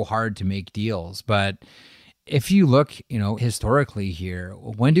it's so hard to make deals. But if you look, historically here,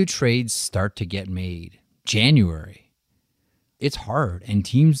 when do trades start to get made? January. It's hard, and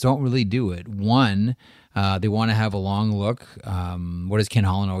teams don't really do it. One, they want to have a long look. What does Ken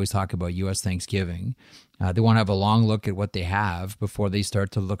Holland always talk about? U.S. Thanksgiving. They want to have a long look at what they have before they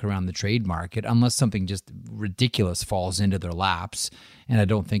start to look around the trade market, unless something just ridiculous falls into their laps. And I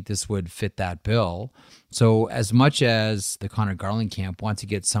don't think this would fit that bill. So as much as the Connor Garland camp wants to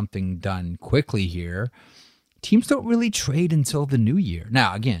get something done quickly here, teams don't really trade until the new year.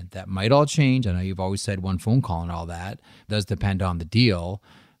 Now, again, that might all change. I know you've always said one phone call and all that. It does depend on the deal.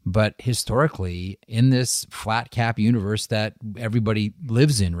 But historically, in this flat cap universe that everybody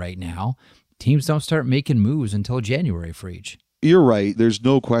lives in right now, teams don't start making moves until January for each. You're right. There's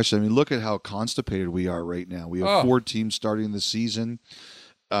no question. I mean, look at how constipated we are right now. We have 4 teams starting the season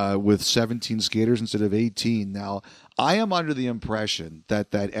with 17 skaters instead of 18. Now, I am under the impression that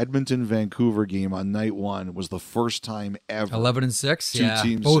Edmonton-Vancouver game on night 1 was the first time ever 11-6. two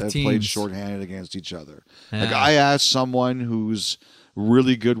teams both have teams played shorthanded against each other. Yeah. Like, I asked someone who's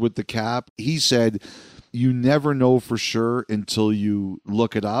really good with the cap. He said, you never know for sure until you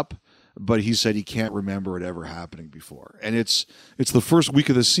look it up. But he said he can't remember it ever happening before. And it's the first week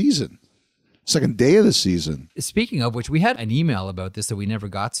of the season, second day of the season. Speaking of which, we had an email about this that we never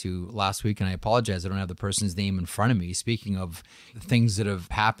got to last week, and I apologize. I don't have the person's name in front of me. Speaking of things that have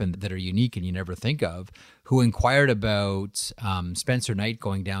happened that are unique and you never think of, who inquired about Spencer Knight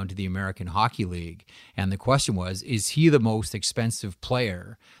going down to the American Hockey League. And the question was, is he the most expensive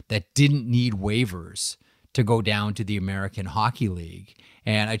player that didn't need waivers to go down to the American Hockey League?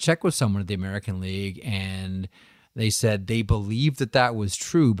 And I checked with someone at the American League, and they said they believed that was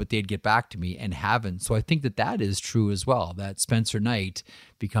true, but they'd get back to me and haven't. So I think that is true as well, that Spencer Knight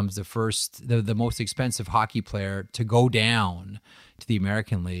becomes the most expensive hockey player to go down to the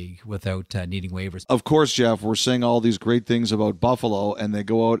American League without needing waivers. Of course, Jeff, we're saying all these great things about Buffalo, and they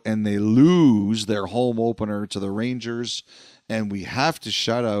go out and they lose their home opener to the Rangers, and we have to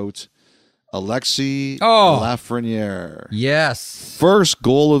shout out Alexis Lafreniere. Yes. First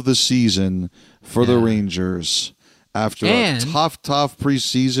goal of the season for the Rangers after a tough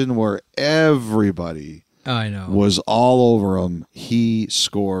preseason where everybody was all over him. He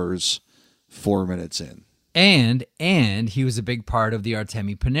scores 4 minutes in. And he was a big part of the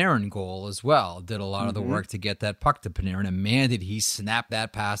Artemi Panarin goal as well. Did a lot of the work to get that puck to Panarin, and man, did he snap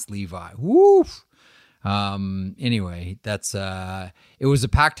that past Levi. Woof. Anyway, that's it was a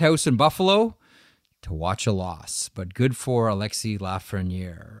packed house in Buffalo to watch a loss, but good for Alexis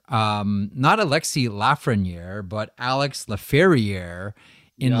Lafreniere. Not Alexis Lafreniere, but Alex Laferriere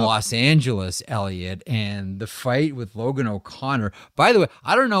in Los Angeles, Elliot, and the fight with Logan O'Connor. By the way,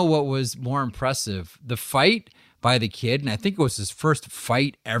 I don't know what was more impressive, the fight by the kid, and I think it was his first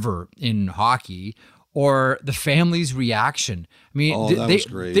fight ever in hockey, or the family's reaction. I mean, that was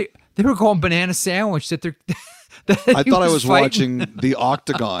great. They were going banana sandwich that they're. I thought I was watching the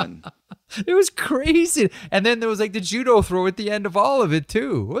Octagon. It was crazy. And then there was like the judo throw at the end of all of it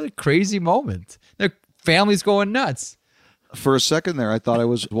too. What a crazy moment. Their family's going nuts. For a second there, I thought I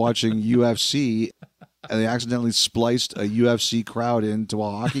was watching UFC, and they accidentally spliced a UFC crowd into a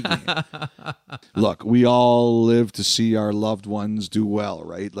hockey game. Look, we all live to see our loved ones do well,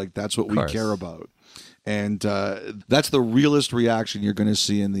 right? Like, that's what we care about. And that's the realest reaction you're going to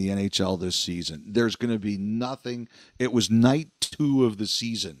see in the NHL this season. There's going to be nothing. It was night 2 of the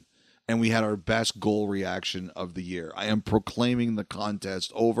season, and we had our best goal reaction of the year. I am proclaiming the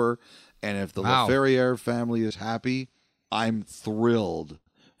contest over, and if the Laferriere family is happy, I'm thrilled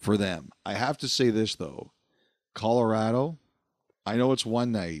for them. I have to say this, though. Colorado, I know it's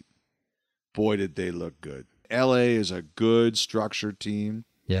one night. Boy, did they look good. LA is a good structured team.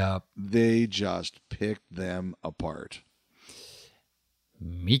 Yeah. They just picked them apart.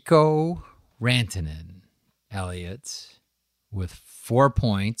 Mikko Rantanen, Elliot, with 4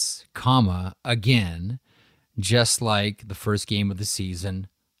 points, again, just like the first game of the season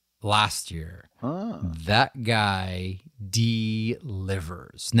last year. That guy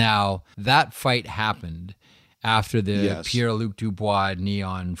delivers. Now, that fight happened after the Pierre-Luc Dubois knee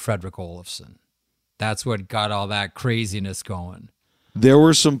on Fredrik Olofsson. That's what got all that craziness going. There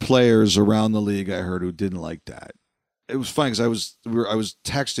were some players around the league I heard who didn't like that. It was funny because I was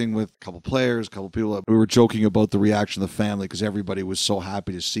texting with a couple players, a couple people. We were joking about the reaction of the family because everybody was so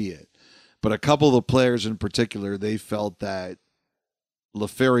happy to see it. But a couple of the players in particular, they felt that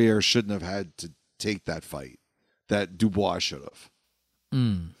Laferriere shouldn't have had to take that fight. that Dubois should have.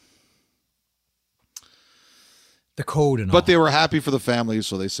 The code and all. But they were happy for the family,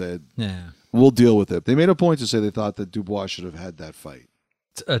 so they said, yeah. we'll deal with it. They made a point to say they thought that Dubois should have had that fight.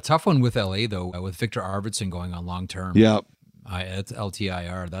 It's a tough one with LA, though, with Victor Arvidsson going on long term. Yeah. It's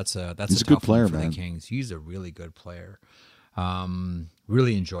LTIR. That's a He's a tough good player, one for man. the Kings. He's a really good player.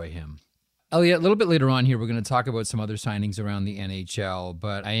 Really enjoy him. Elliot, a little bit later on here, we're going to talk about some other signings around the NHL,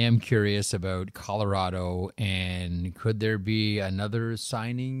 but I am curious about Colorado, and could there be another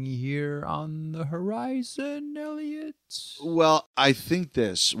signing here on the horizon, Elliot? Well, I think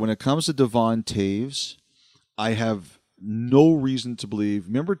this, when it comes to Devon Taves, I have no reason to believe.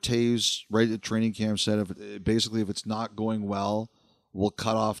 Remember Taves, right at training camp, said if it's not going well, we'll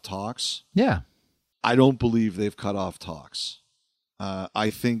cut off talks. Yeah. I don't believe they've cut off talks. I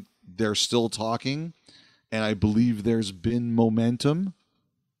think they're still talking, and I believe there's been momentum.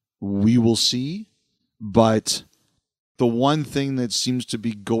 We will see. But the one thing that seems to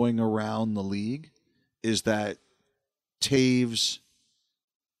be going around the league is that Taves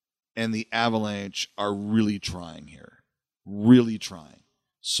and the Avalanche are really trying here. Really trying.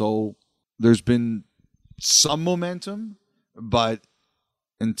 So there's been some momentum, but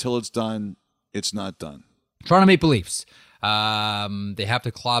until it's done, it's not done. Toronto Maple Leafs. They have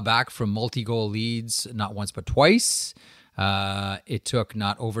to claw back from multi-goal leads, not once but twice. It took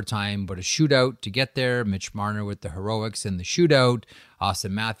not overtime but a shootout to get there. Mitch Marner with the heroics in the shootout.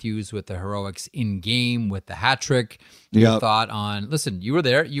 Austin Matthews with the heroics in game with the hat trick. Your thought on, listen, you were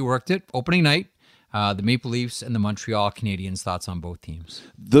there, you worked it, opening night. The Maple Leafs and the Montreal Canadiens, thoughts on both teams?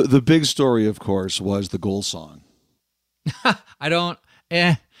 The big story, of course, was the goal song. I don't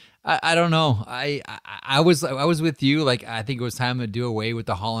know. I was with you. Like, I think it was time to do away with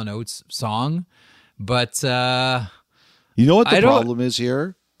the Hall & Oates song, but you know what the problem is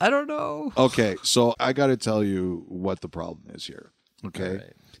here? I don't know. Okay, so I got to tell you what the problem is here. Okay,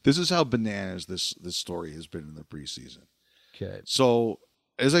 right. This is how bananas this story has been in the preseason. Okay, so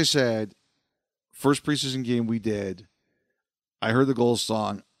as I said, first preseason game we did, I heard the goal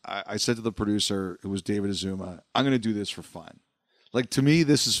song. I said to the producer, it was David Azuma, I'm going to do this for fun. Like, to me,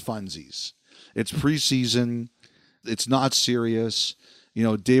 this is funsies. It's preseason. It's not serious. You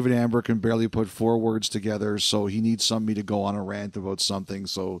know, David Amber can barely put 4 words together, so he needs somebody to go on a rant about something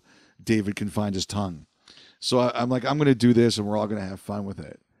so David can find his tongue. So I'm like, I'm going to do this, and we're all going to have fun with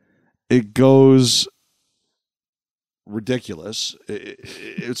it. It goes ridiculous.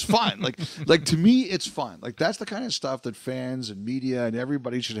 It's fun. Like to me, it's fun. Like, that's the kind of stuff that fans and media and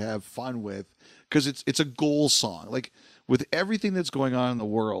everybody should have fun with, because it's a goal song. Like, with everything that's going on in the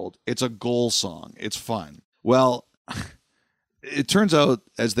world, it's a goal song. It's fun. Well, it turns out,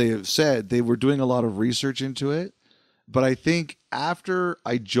 as they have said, they were doing a lot of research into it. But I think after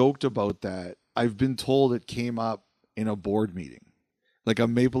I joked about that, I've been told it came up in a board meeting, like a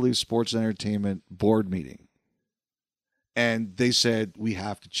Maple Leaf Sports Entertainment board meeting. And they said, we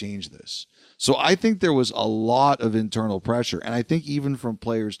have to change this. So I think there was a lot of internal pressure. And I think even from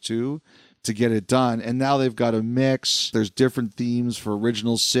players too, to get it done. And now they've got a mix. There's different themes for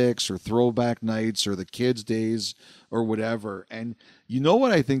Original Six or Throwback Nights or the Kids' Days or whatever. And you know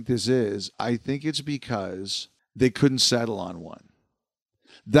what I think this is? I think it's because they couldn't settle on one.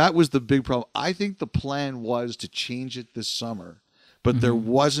 That was the big problem. I think the plan was to change it this summer, but there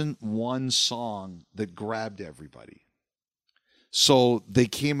wasn't one song that grabbed everybody. So they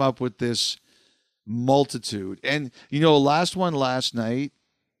came up with this multitude. And, you know, last night,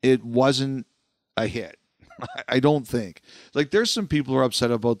 it wasn't a hit. I don't think. Like, there's some people who are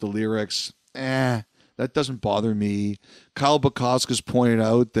upset about the lyrics. That doesn't bother me. Kyle Bukauskas pointed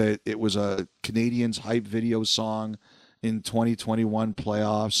out that it was a Canadians hype video song in 2021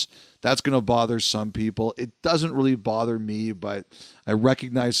 playoffs. That's going to bother some people. It doesn't really bother me, but I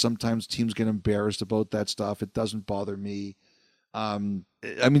recognize sometimes teams get embarrassed about that stuff. It doesn't bother me. I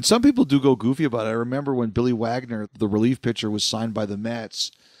mean, some people do go goofy about it. I remember when Billy Wagner, the relief pitcher, was signed by the Mets.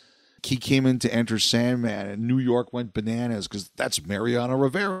 He came in to Enter Sandman, and New York went bananas because that's Mariano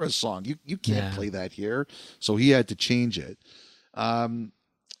Rivera's song. You can't play that here. So he had to change it.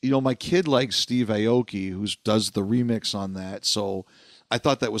 You know, my kid likes Steve Aoki, who does the remix on that. So I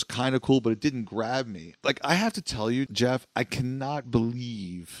thought that was kind of cool, but it didn't grab me. Like, I have to tell you, Jeff, I cannot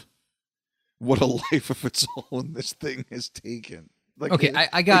believe what a life of its own this thing has taken. Like, okay,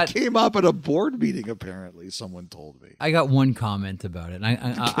 it came up at a board meeting, apparently, someone told me. I got one comment about it.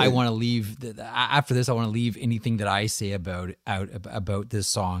 And I want to leave, after this, I want to leave anything that I say about this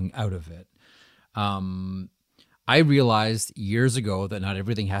song out of it. I realized years ago that not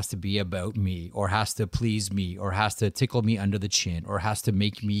everything has to be about me, or has to please me, or has to tickle me under the chin, or has to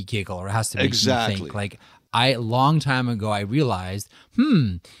make me giggle, or has to make me think. Like, long time ago, I realized,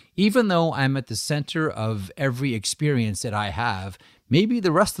 even though I'm at the center of every experience that I have, maybe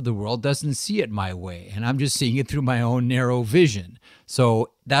the rest of the world doesn't see it my way, and I'm just seeing it through my own narrow vision.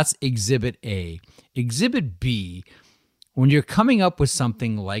 So that's Exhibit A. Exhibit B, when you're coming up with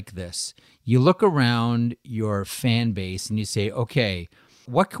something like this, you look around your fan base and you say, okay,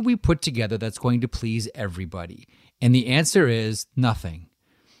 what can we put together that's going to please everybody? And the answer is nothing.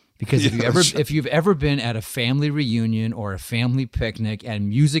 Because if you've ever been at a family reunion or a family picnic and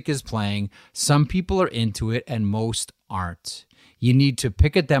music is playing, some people are into it and most aren't. You need to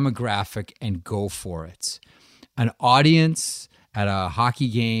pick a demographic and go for it. An audience at a hockey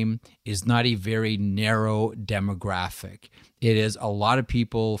game is not a very narrow demographic. It is a lot of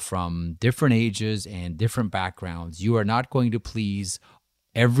people from different ages and different backgrounds. You are not going to please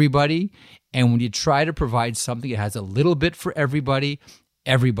everybody. And when you try to provide something that has a little bit for everybody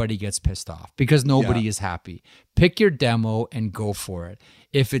gets pissed off because nobody is happy. Pick your demo and go for it.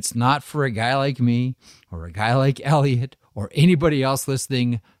 If it's not for a guy like me or a guy like Elliot or anybody else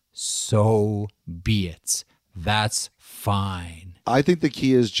listening, so be it. That's fine. I think the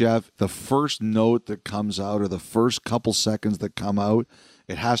key is, Jeff, the first note that comes out or the first couple seconds that come out,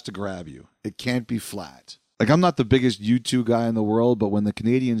 it has to grab you. It can't be flat. Like, I'm not the biggest U2 guy in the world, but when the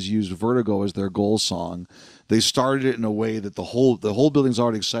Canadians used Vertigo as their goal song, they started it in a way that the whole building's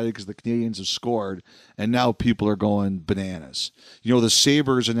already excited because the Canadians have scored, and now people are going bananas. You know, the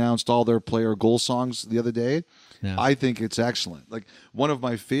Sabres announced all their player goal songs the other day. Yeah. I think it's excellent. Like, one of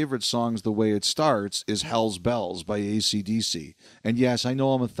my favorite songs, the way it starts, is Hell's Bells by AC/DC. And yes, I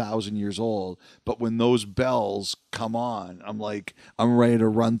know I'm 1,000 years old, but when those bells come on, I'm like, I'm ready to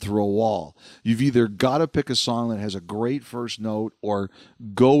run through a wall. You've either got to pick a song that has a great first note or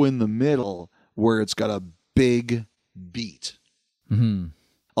go in the middle where it's got a big beat. Mm-hmm.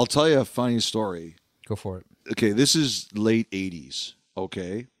 I'll tell you a funny story. Go for it. Okay, this is late 80s,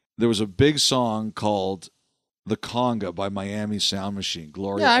 okay? There was a big song called The Conga by Miami Sound Machine.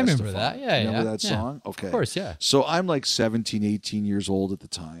 Gloria I remember Estefan. that. Yeah, remember that song? Okay. Of course, yeah. So I'm like 17, 18 years old at the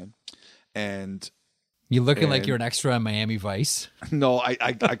time. And you're looking like you're an extra on Miami Vice. No, I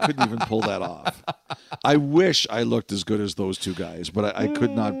couldn't even pull that off. I wish I looked as good as those two guys, but I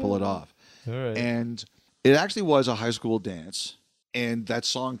could not pull it off. All right. And it actually was a high school dance, and that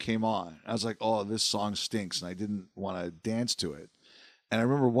song came on. I was like, oh, this song stinks, and I didn't want to dance to it. And I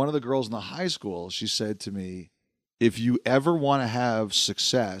remember one of the girls in the high school, she said to me, if you ever want to have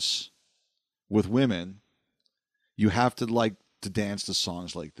success with women, you have to like to dance to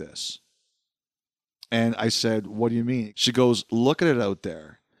songs like this. And I said, what do you mean? She goes, look at it out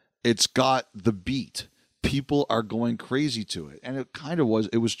there. It's got the beat. People are going crazy to it. And it kind of was,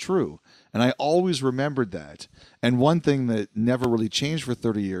 it was true. And I always remembered that. And one thing that never really changed for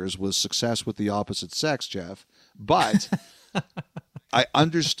 30 years was success with the opposite sex, Jeff. But I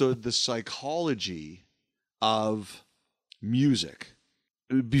understood the psychology of music.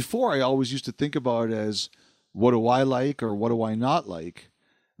 Before, I always used to think about it as, what do I like or what do I not like?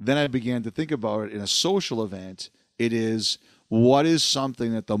 Then I began to think about it in a social event. It is, what is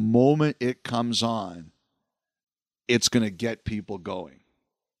something that the moment it comes on, it's going to get people going.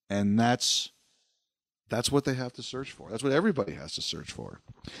 And that's what they have to search for. That's what everybody has to search for.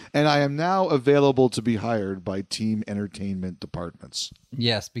 And I am now available to be hired by team entertainment departments.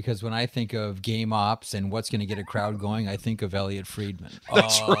 Yes, because when I think of game ops and what's going to get a crowd going, I think of Elliot Friedman.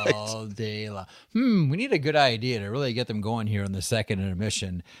 That's all day long. We need a good idea to really get them going here in the second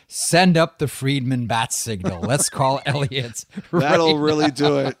intermission. Send up the Friedman bat signal. Let's call Elliot. That'll really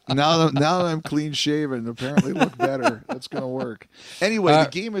do it. Now that I'm clean shaven, apparently look better. That's going to work. Anyway, the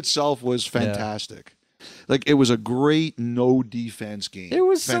game itself was fantastic. Yeah. Like, it was a great no defense game. It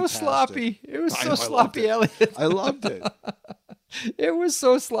was fantastic. So sloppy. It was so sloppy, Elliot. I loved it. It was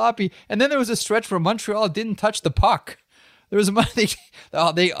so sloppy. And then there was a stretch where Montreal didn't touch the puck. There was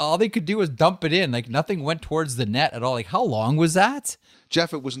all they could do was dump it in. Like, nothing went towards the net at all. Like, how long was that?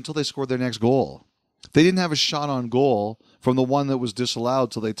 Jeff, it was until they scored their next goal. They didn't have a shot on goal from the one that was disallowed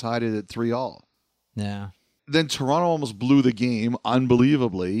till they tied it at 3-3. Yeah. Then Toronto almost blew the game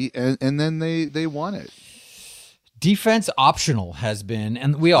unbelievably, and then they won it. Defense optional has been,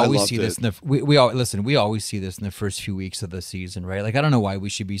 and we always see this. We always see this in the first few weeks of the season, right? Like, I don't know why we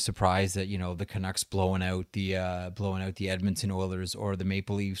should be surprised that the Canucks blowing out the Edmonton Oilers or the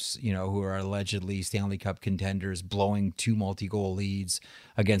Maple Leafs, who are allegedly Stanley Cup contenders, blowing 2 multi-goal leads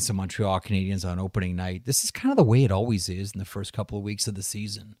against the Montreal Canadiens on opening night. This is kind of the way it always is in the first couple of weeks of the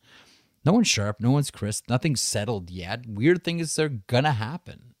season. No one's sharp, no one's crisp, nothing's settled yet. Weird things are gonna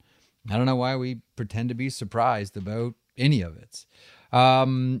happen. I don't know why we pretend to be surprised about any of it.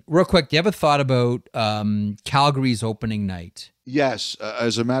 Real quick, do you have a thought about Calgary's opening night? Yes.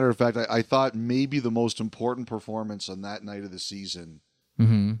 As a matter of fact, I thought maybe the most important performance on that night of the season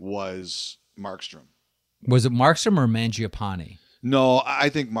was Markstrom. Was it Markstrom or Mangiapane? No, I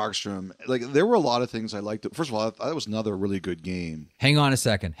think Markstrom. Like, there were a lot of things I liked. First of all, that was another really good game. Hang on a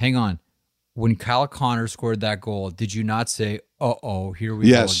second. Hang on. When Kyle Connor scored that goal, did you not say, uh-oh, here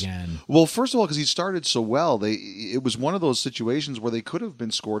we go again? Well, first of all, because he started so well, it was one of those situations where they could have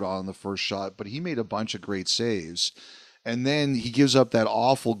been scored on the first shot, but he made a bunch of great saves. And then he gives up that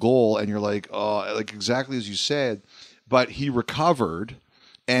awful goal, and you're like, oh, like exactly as you said. But he recovered,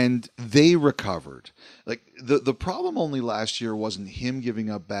 and they recovered. Like, the problem only last year wasn't him giving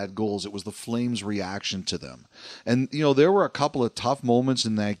up bad goals. It was the Flames' reaction to them. And, you know, there were a couple of tough moments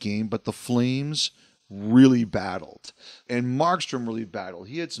in that game, but the Flames really battled. And Markstrom really battled.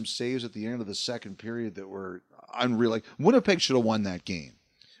 He had some saves at the end of the second period that were unreal. Like, Winnipeg should have won that game.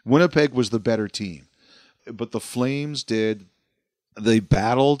 Winnipeg was the better team. But the Flames did. They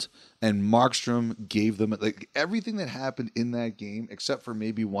battled, and Markstrom gave them, like, everything that happened in that game, except for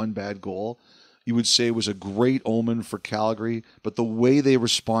maybe one bad goal, you would say was a great omen for Calgary. But the way they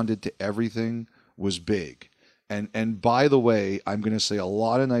responded to everything was big. And by the way, I'm going to say a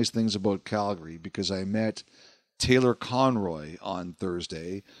lot of nice things about Calgary because I met Taylor Conroy on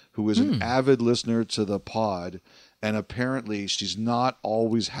Thursday, who is an avid listener to the pod. And apparently she's not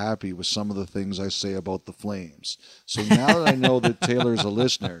always happy with some of the things I say about the Flames. So now that I know that Taylor's a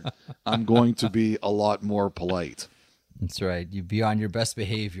listener, I'm going to be a lot more polite. That's right. You be on your best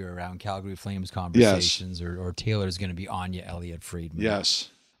behavior around Calgary Flames conversations, yes. or Taylor's going to be on you, Elliot Friedman. Yes.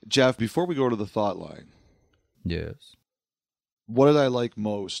 Jeff, before we go to the thought line. Yes. What did I like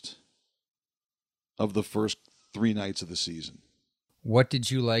most of the first 3 nights of the season? What did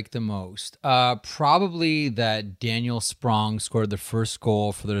you like the most? Probably that Daniel Sprong scored the first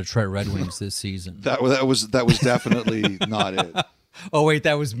goal for the Detroit Red Wings this season. That was definitely not it. Oh wait,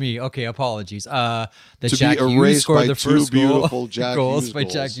 that was me. Okay, apologies. That to Jack be Hughes scored the two first beautiful Jack goals Hughes by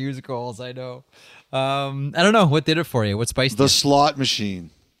goals. Jack Hughes goals. I know. I don't know what did it for you. What spiced the you? slot machine.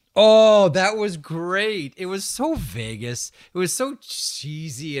 Oh, that was great. It was so Vegas. It was so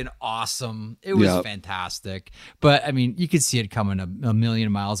cheesy and awesome. It was fantastic. But, I mean, you could see it coming a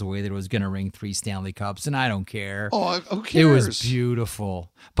million miles away that it was going to ring 3 Stanley Cups, and I don't care. Oh, who cares? It was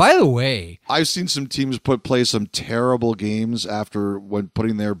beautiful. By the way, I've seen some teams play some terrible games after when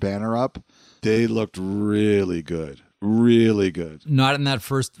putting their banner up. They looked really good. Really good. Not in that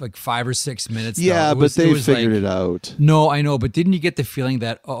first 5 or 6 minutes. Yeah, but they figured it out. No, I know. But didn't you get the feeling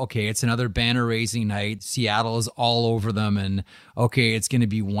that, okay, it's another banner raising night. Seattle is all over them. And okay, it's going to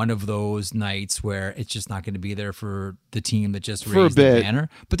be one of those nights where it's just not going to be there for the team that just raised the banner.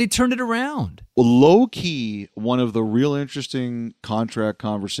 But they turned it around. Well, low key, one of the real interesting contract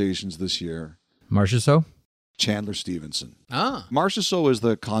conversations this year. Marchessault? Chandler Stevenson. Ah. Marchessault is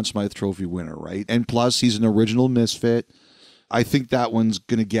the Conn Smythe Trophy winner, right? And plus, he's an original misfit. I think that one's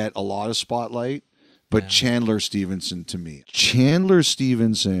going to get a lot of spotlight. But Chandler Stevenson, to me. Chandler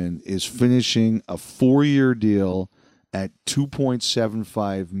Stevenson is finishing a 4-year deal at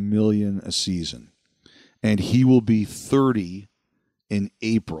 $2.75 million a season. And he will be 30 in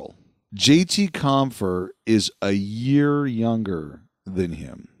April. JT Compher is a year younger than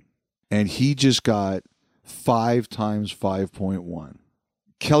him. And he just got 5 times 5.1.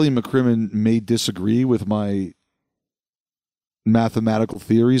 Kelly McCrimmon may disagree with my mathematical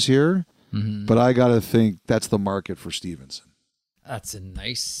theories here, but I got to think that's the market for Stevenson. That's a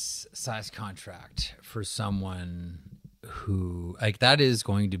nice size contract for someone who, that is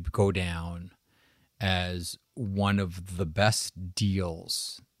going to go down as one of the best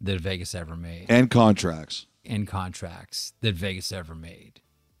deals that Vegas ever made. And contracts that Vegas ever made.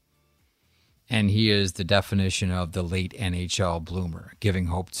 And he is the definition of the late NHL bloomer, giving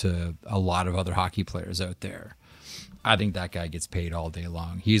hope to a lot of other hockey players out there. I think that guy gets paid all day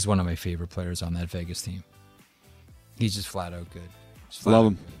long. He's one of my favorite players on that Vegas team. He's just flat out good. Love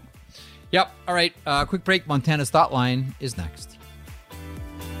him. Yep. All right. Quick break. Montana's Thought Line is next.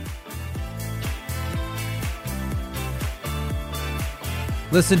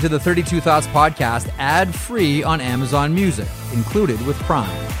 Listen to the 32 Thoughts podcast ad-free on Amazon Music, included with Prime.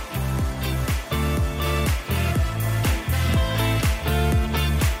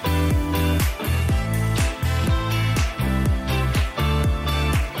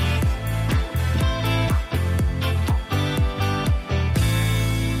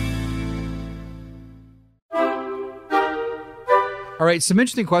 All right, some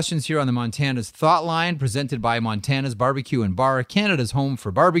interesting questions here on the Montana's Thought Line, presented by Montana's Barbecue and Bar, Canada's home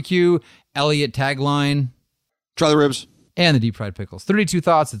for barbecue. Elliot, tagline. Try the ribs. and the Deep Fried Pickles. 32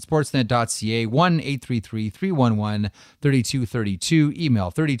 Thoughts at sportsnet.ca, 1-833-311-3232.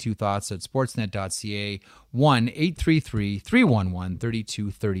 Email 32thoughts at sportsnet.ca,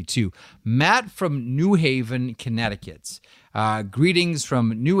 1-833-311-3232. Matt from New Haven, Connecticut. Greetings from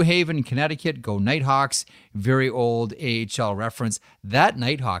New Haven, Connecticut. Go Nighthawks. Very old AHL reference. That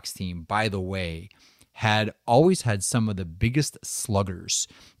Nighthawks team, by the way, had always had some of the biggest sluggers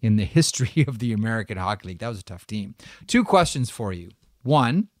in the history of the American Hockey League. That was a tough team. 2 questions for you.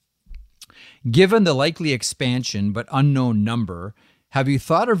 1, given the likely expansion but unknown number, have you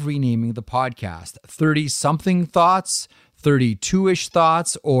thought of renaming the podcast 30-something thoughts, 32-ish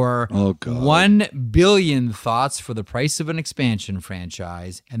thoughts, or 1 billion thoughts for the price of an expansion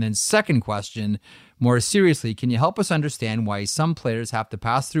franchise? And then second question, more seriously, can you help us understand why some players have to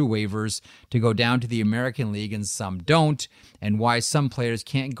pass through waivers to go down to the American League and some don't, and why some players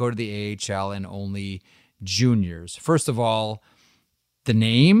can't go to the AHL and only juniors? First of all, the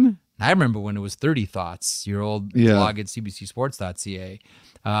name, I remember when it was 30 Thoughts, your old blog at cbcsports.ca.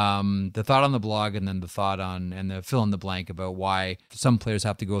 The thought on the blog, and then the thought on, and the fill in the blank about why some players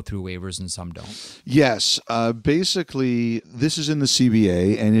have to go through waivers and some don't. Yes. Basically, this is in the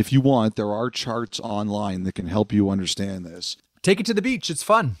CBA, and if you want, there are charts online that can help you understand this. Take it to the beach. It's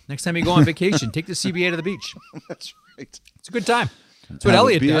fun. Next time you go on vacation, take the CBA to the beach. That's right. It's a good time. That's what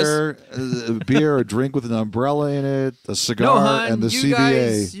Elliot does. A beer, a drink with an umbrella in it, a cigar, and the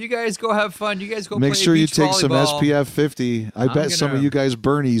CBA. You guys go have fun. You guys go Make play sure you beach take volleyball. some SPF 50. I bet some of you guys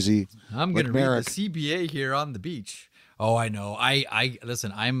burn easy. I'm going to read the CBA here on the beach. Oh, I know. I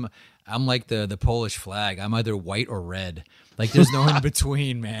listen, I'm like the Polish flag. I'm either white or red. Like there's no in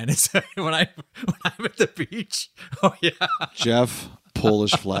between, man. It's when I'm at the beach. Oh yeah. Jeff,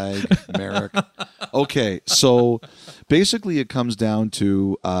 Polish flag, Merrick. Okay, so basically it comes down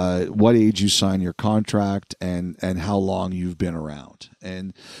to what age you sign your contract and how long you've been around.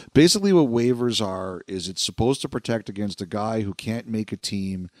 And basically what waivers are is it's supposed to protect against a guy who can't make a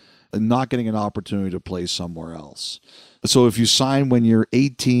team and not getting an opportunity to play somewhere else. So if you sign when you're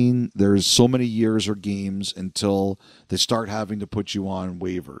 18, there's so many years or games until they start having to put you on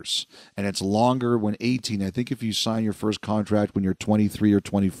waivers. And it's longer when 18. I think if you sign your first contract when you're 23 or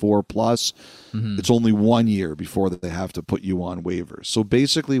 24 plus, it's only 1 year before they have to put you on waivers. So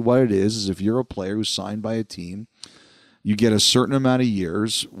basically what it is if you're a player who's signed by a team, you get a certain amount of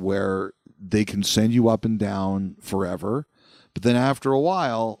years where they can send you up and down forever. But then after a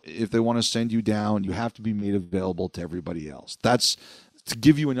while, if they want to send you down, you have to be made available to everybody else. That's to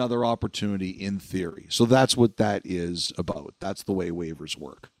give you another opportunity in theory. So that's what that is about. That's the way waivers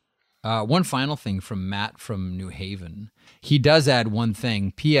work. One final thing from Matt from New Haven. He does add one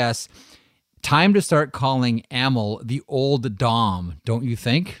thing. P.S. Time to start calling Amel the old Dom, don't you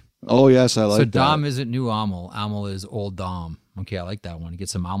think? Oh, yes, I like that. So Dom isn't new Amel. Amel is old Dom. Okay, I like that one. Get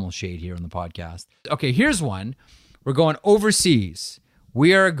some Amel shade here on the podcast. Okay, here's one. We're going overseas.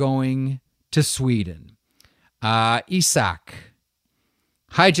 We are going to Sweden. Isak.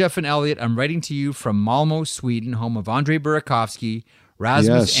 Hi, Jeff and Elliot. I'm writing to you from Malmö, Sweden, home of Andre Burakovsky,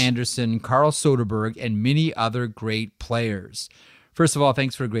 Rasmus Andersson, Carl Soderberg, and many other great players. First of all,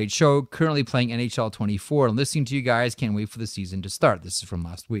 thanks for a great show. Currently playing NHL 24 and listening to you guys. Can't wait for the season to start. This is from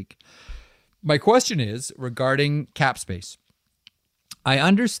last week. My question is regarding cap space. I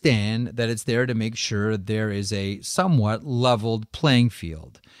understand that it's there to make sure there is a somewhat leveled playing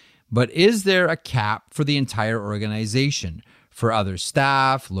field, but is there a cap for the entire organization? For other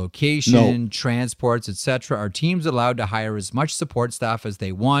staff, location, transports, etc.? Are teams allowed to hire as much support staff as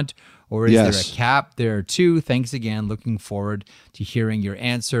they want, or is there a cap there too? Thanks again. Looking forward to hearing your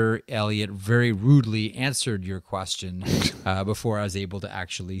answer. Elliot very rudely answered your question before I was able to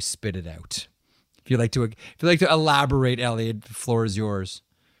actually spit it out. If you'd like to elaborate, Elliot, the floor is yours.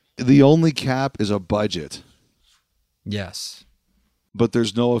 The only cap is a budget. Yes. But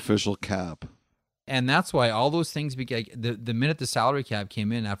there's no official cap. And that's why all those things, the minute the salary cap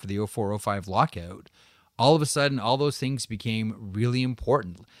came in after the 04-05 lockout, all of a sudden, all those things became really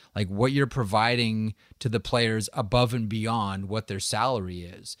important. Like what you're providing to the players above and beyond what their salary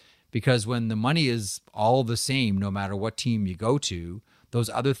is. Because when the money is all the same, no matter what team you go to, those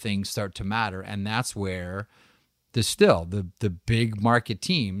other things start to matter. And that's where the big market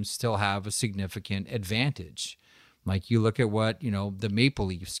teams still have a significant advantage. Like you look at what, the Maple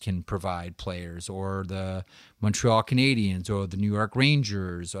Leafs can provide players, or the Montreal Canadiens, or the New York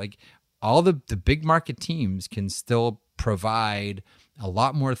Rangers. Like all the big market teams can still provide a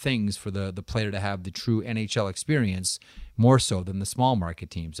lot more things for the player to have the true NHL experience more so than the small market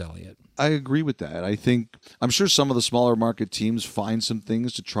teams, Elliot. I agree with that. I'm sure some of the smaller market teams find some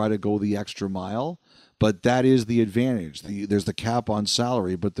things to try to go the extra mile, but that is the advantage. There's the cap on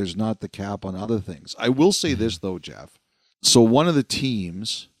salary, but there's not the cap on other things. I will say this, though, Jeff. So one of the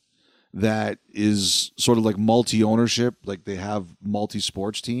teams that is sort of like multi-ownership, like they have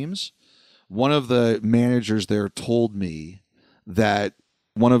multi-sports teams, one of the managers there told me that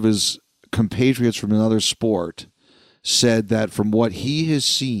one of his compatriots from another sport said that from what he has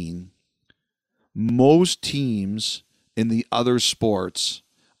seen, most teams in the other sports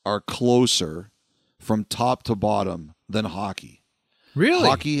are closer from top to bottom than hockey. Really?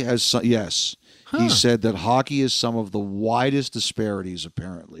 Hockey has, yes. Huh. He said that hockey is some of the widest disparities,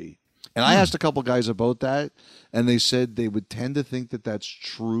 apparently. And I asked a couple guys about that, and they said they would tend to think that that's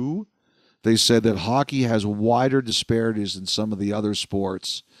true. They said that hockey has wider disparities than some of the other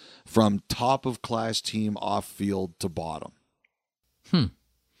sports, from top of class team off field to bottom.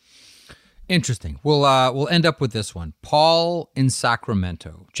 Interesting. We'll end up with this one. Paul in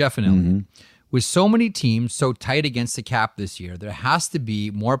Sacramento. Jeff and Elliot. With so many teams so tight against the cap this year, there has to be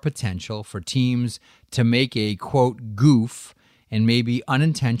more potential for teams to make a, quote, goof and maybe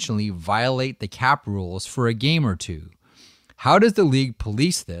unintentionally violate the cap rules for a game or two. How does the league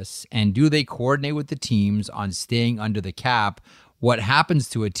police this, and do they coordinate with the teams on staying under the cap? What happens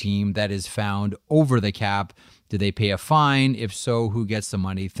to a team that is found over the cap? Do they pay a fine? If so, who gets the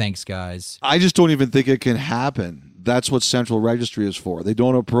money? Thanks, guys. I just don't even think it can happen. That's what Central Registry is for. They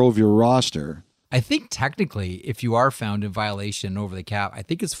don't approve your roster. I think technically, if you are found in violation over the cap, I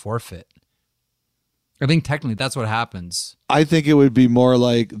think it's forfeit. I think technically that's what happens. I think it would be more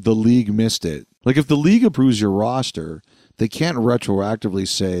like the league missed it. Like if the league approves your roster, they can't retroactively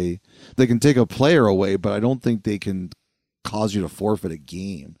say they can take a player away, but I don't think they can cause you to forfeit a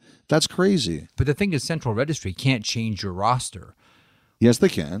game. That's crazy. But the thing is, Central Registry can't change your roster. Yes, they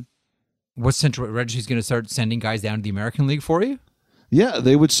can. What Central Registry is going to start sending guys down to the American League for you? Yeah,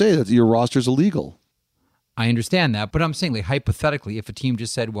 they would say that your roster's illegal. I understand that, but I'm saying, like, hypothetically, if a team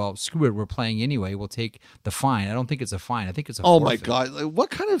just said, well, screw it, we're playing anyway, we'll take the fine. I don't think it's a fine. I think it's a forfeit. My God. Like, what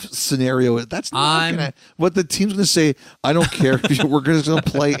kind of scenario is that's not going to... What the team's going to say, I don't care if we're going to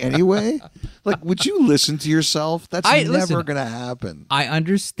play anyway? Like, would you listen to yourself? That's never going to happen. I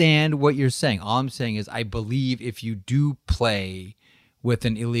understand what you're saying. All I'm saying is I believe if you do play with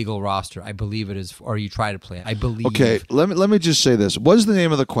an illegal roster, I believe it is, or you try to play it, I believe... Okay, let me just say this. What is the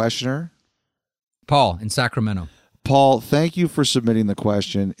name of the questioner? Paul in Sacramento. Paul, thank you for submitting the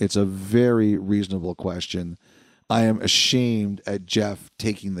question. It's a very reasonable question. I am ashamed at Jeff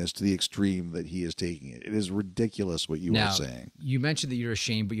taking this to the extreme that he is taking it. It is ridiculous what you are saying. You mentioned that you're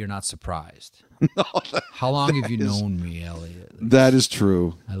ashamed, but you're not surprised. No, how long have you known me, Elliot? That is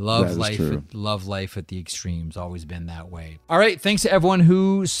true. I love life at the extremes. Always been that way. All right. Thanks to everyone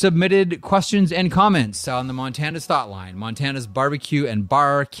who submitted questions and comments on the Montana's Thought Line. Montana's Barbecue and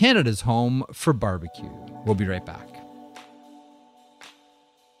Bar, Canada's home for barbecue. We'll be right back.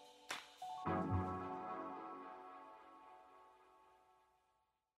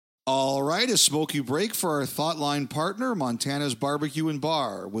 All right, a smoky break for our Thoughtline partner, Montana's Barbecue and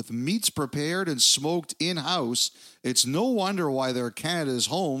Bar. With meats prepared and smoked in-house, it's no wonder why they're Canada's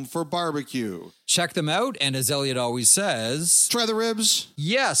home for barbecue. Check them out, and as Elliot always says... Try the ribs.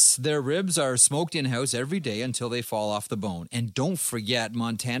 Yes, their ribs are smoked in-house every day until they fall off the bone. And don't forget,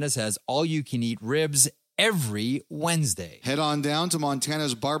 Montana's has all-you-can-eat ribs every Wednesday. Head on down to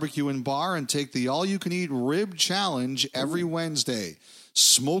Montana's Barbecue and Bar and take the all-you-can-eat rib challenge every Wednesday.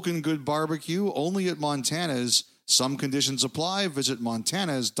 Smoking good barbecue only at Montana's. Some conditions apply. Visit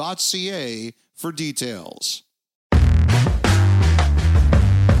montanas.ca for details.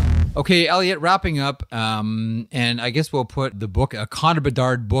 Okay, Elliot, wrapping up, and I guess we'll put the book, a Connor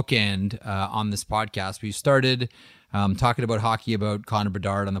Bedard bookend on this podcast. We started talking about hockey, about Connor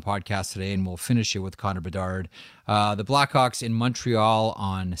Bedard on the podcast today, and we'll finish it with Connor Bedard. The Blackhawks in Montreal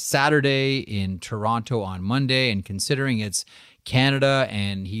on Saturday, in Toronto on Monday, and considering it's Canada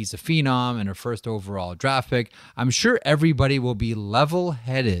and he's a phenom and a first overall draft pick, I'm sure everybody will be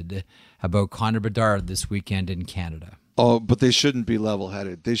level-headed about Connor Bedard this weekend in Canada. Oh, but they shouldn't be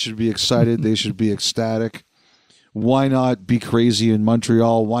level-headed. They should be excited. They should be ecstatic. Why not be crazy in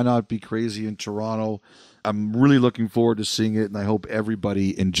Montreal? Why not be crazy in Toronto? I'm really looking forward to seeing it, and I hope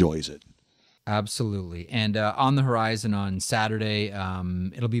everybody enjoys it. Absolutely. And on the horizon on Saturday,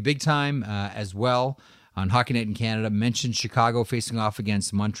 it'll be big time as well. On Hockey Night in Canada, mentioned Chicago facing off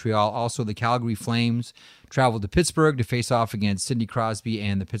against Montreal. Also, the Calgary Flames traveled to Pittsburgh to face off against Sidney Crosby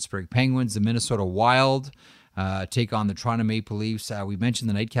and the Pittsburgh Penguins. The Minnesota Wild take on the Toronto Maple Leafs. We mentioned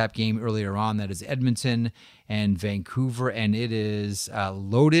the nightcap game earlier on. That is Edmonton and Vancouver, and it is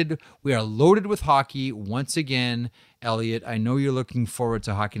loaded. We are loaded with hockey once again. Elliot, I know you're looking forward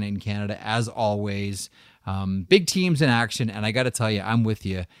to Hockey Night in Canada, as always. Big teams in action, and I got to tell you, I'm with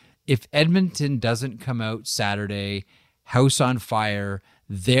you. If Edmonton doesn't come out Saturday, house on fire,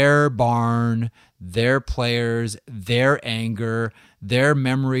 their barn, their players, their anger, their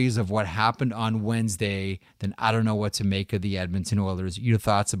memories of what happened on Wednesday, then I don't know what to make of the Edmonton Oilers. Your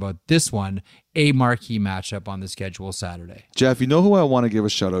thoughts about this one, a marquee matchup on the schedule Saturday? Jeff, you know who I want to give a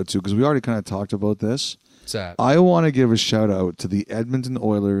shout out to? Because we already kind of talked about this. What's that? I want to give a shout out to the Edmonton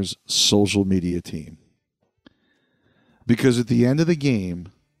Oilers social media team. Because at the end of the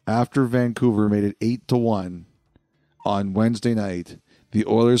game, after Vancouver made it 8-1 on Wednesday night, the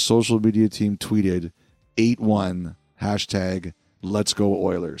Oilers social media team tweeted 8-1 hashtag Let's Go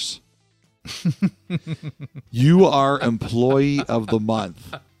Oilers. You are employee of the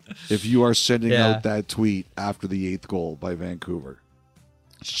month if you are sending out that tweet after the 8th goal by Vancouver.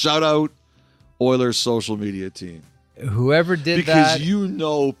 Shout out Oilers social media team. Whoever did because that. Because you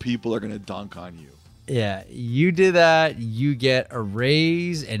know people are going to dunk on you. Yeah, you did that, you get a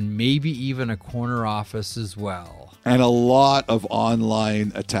raise and maybe even a corner office as well. And a lot of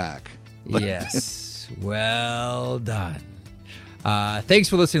online attack. Yes, well done. Thanks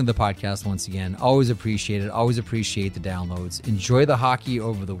for listening to the podcast once again. Always appreciate it. Always appreciate the downloads. Enjoy the hockey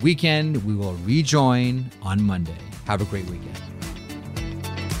over the weekend. We will rejoin on Monday. Have a great weekend.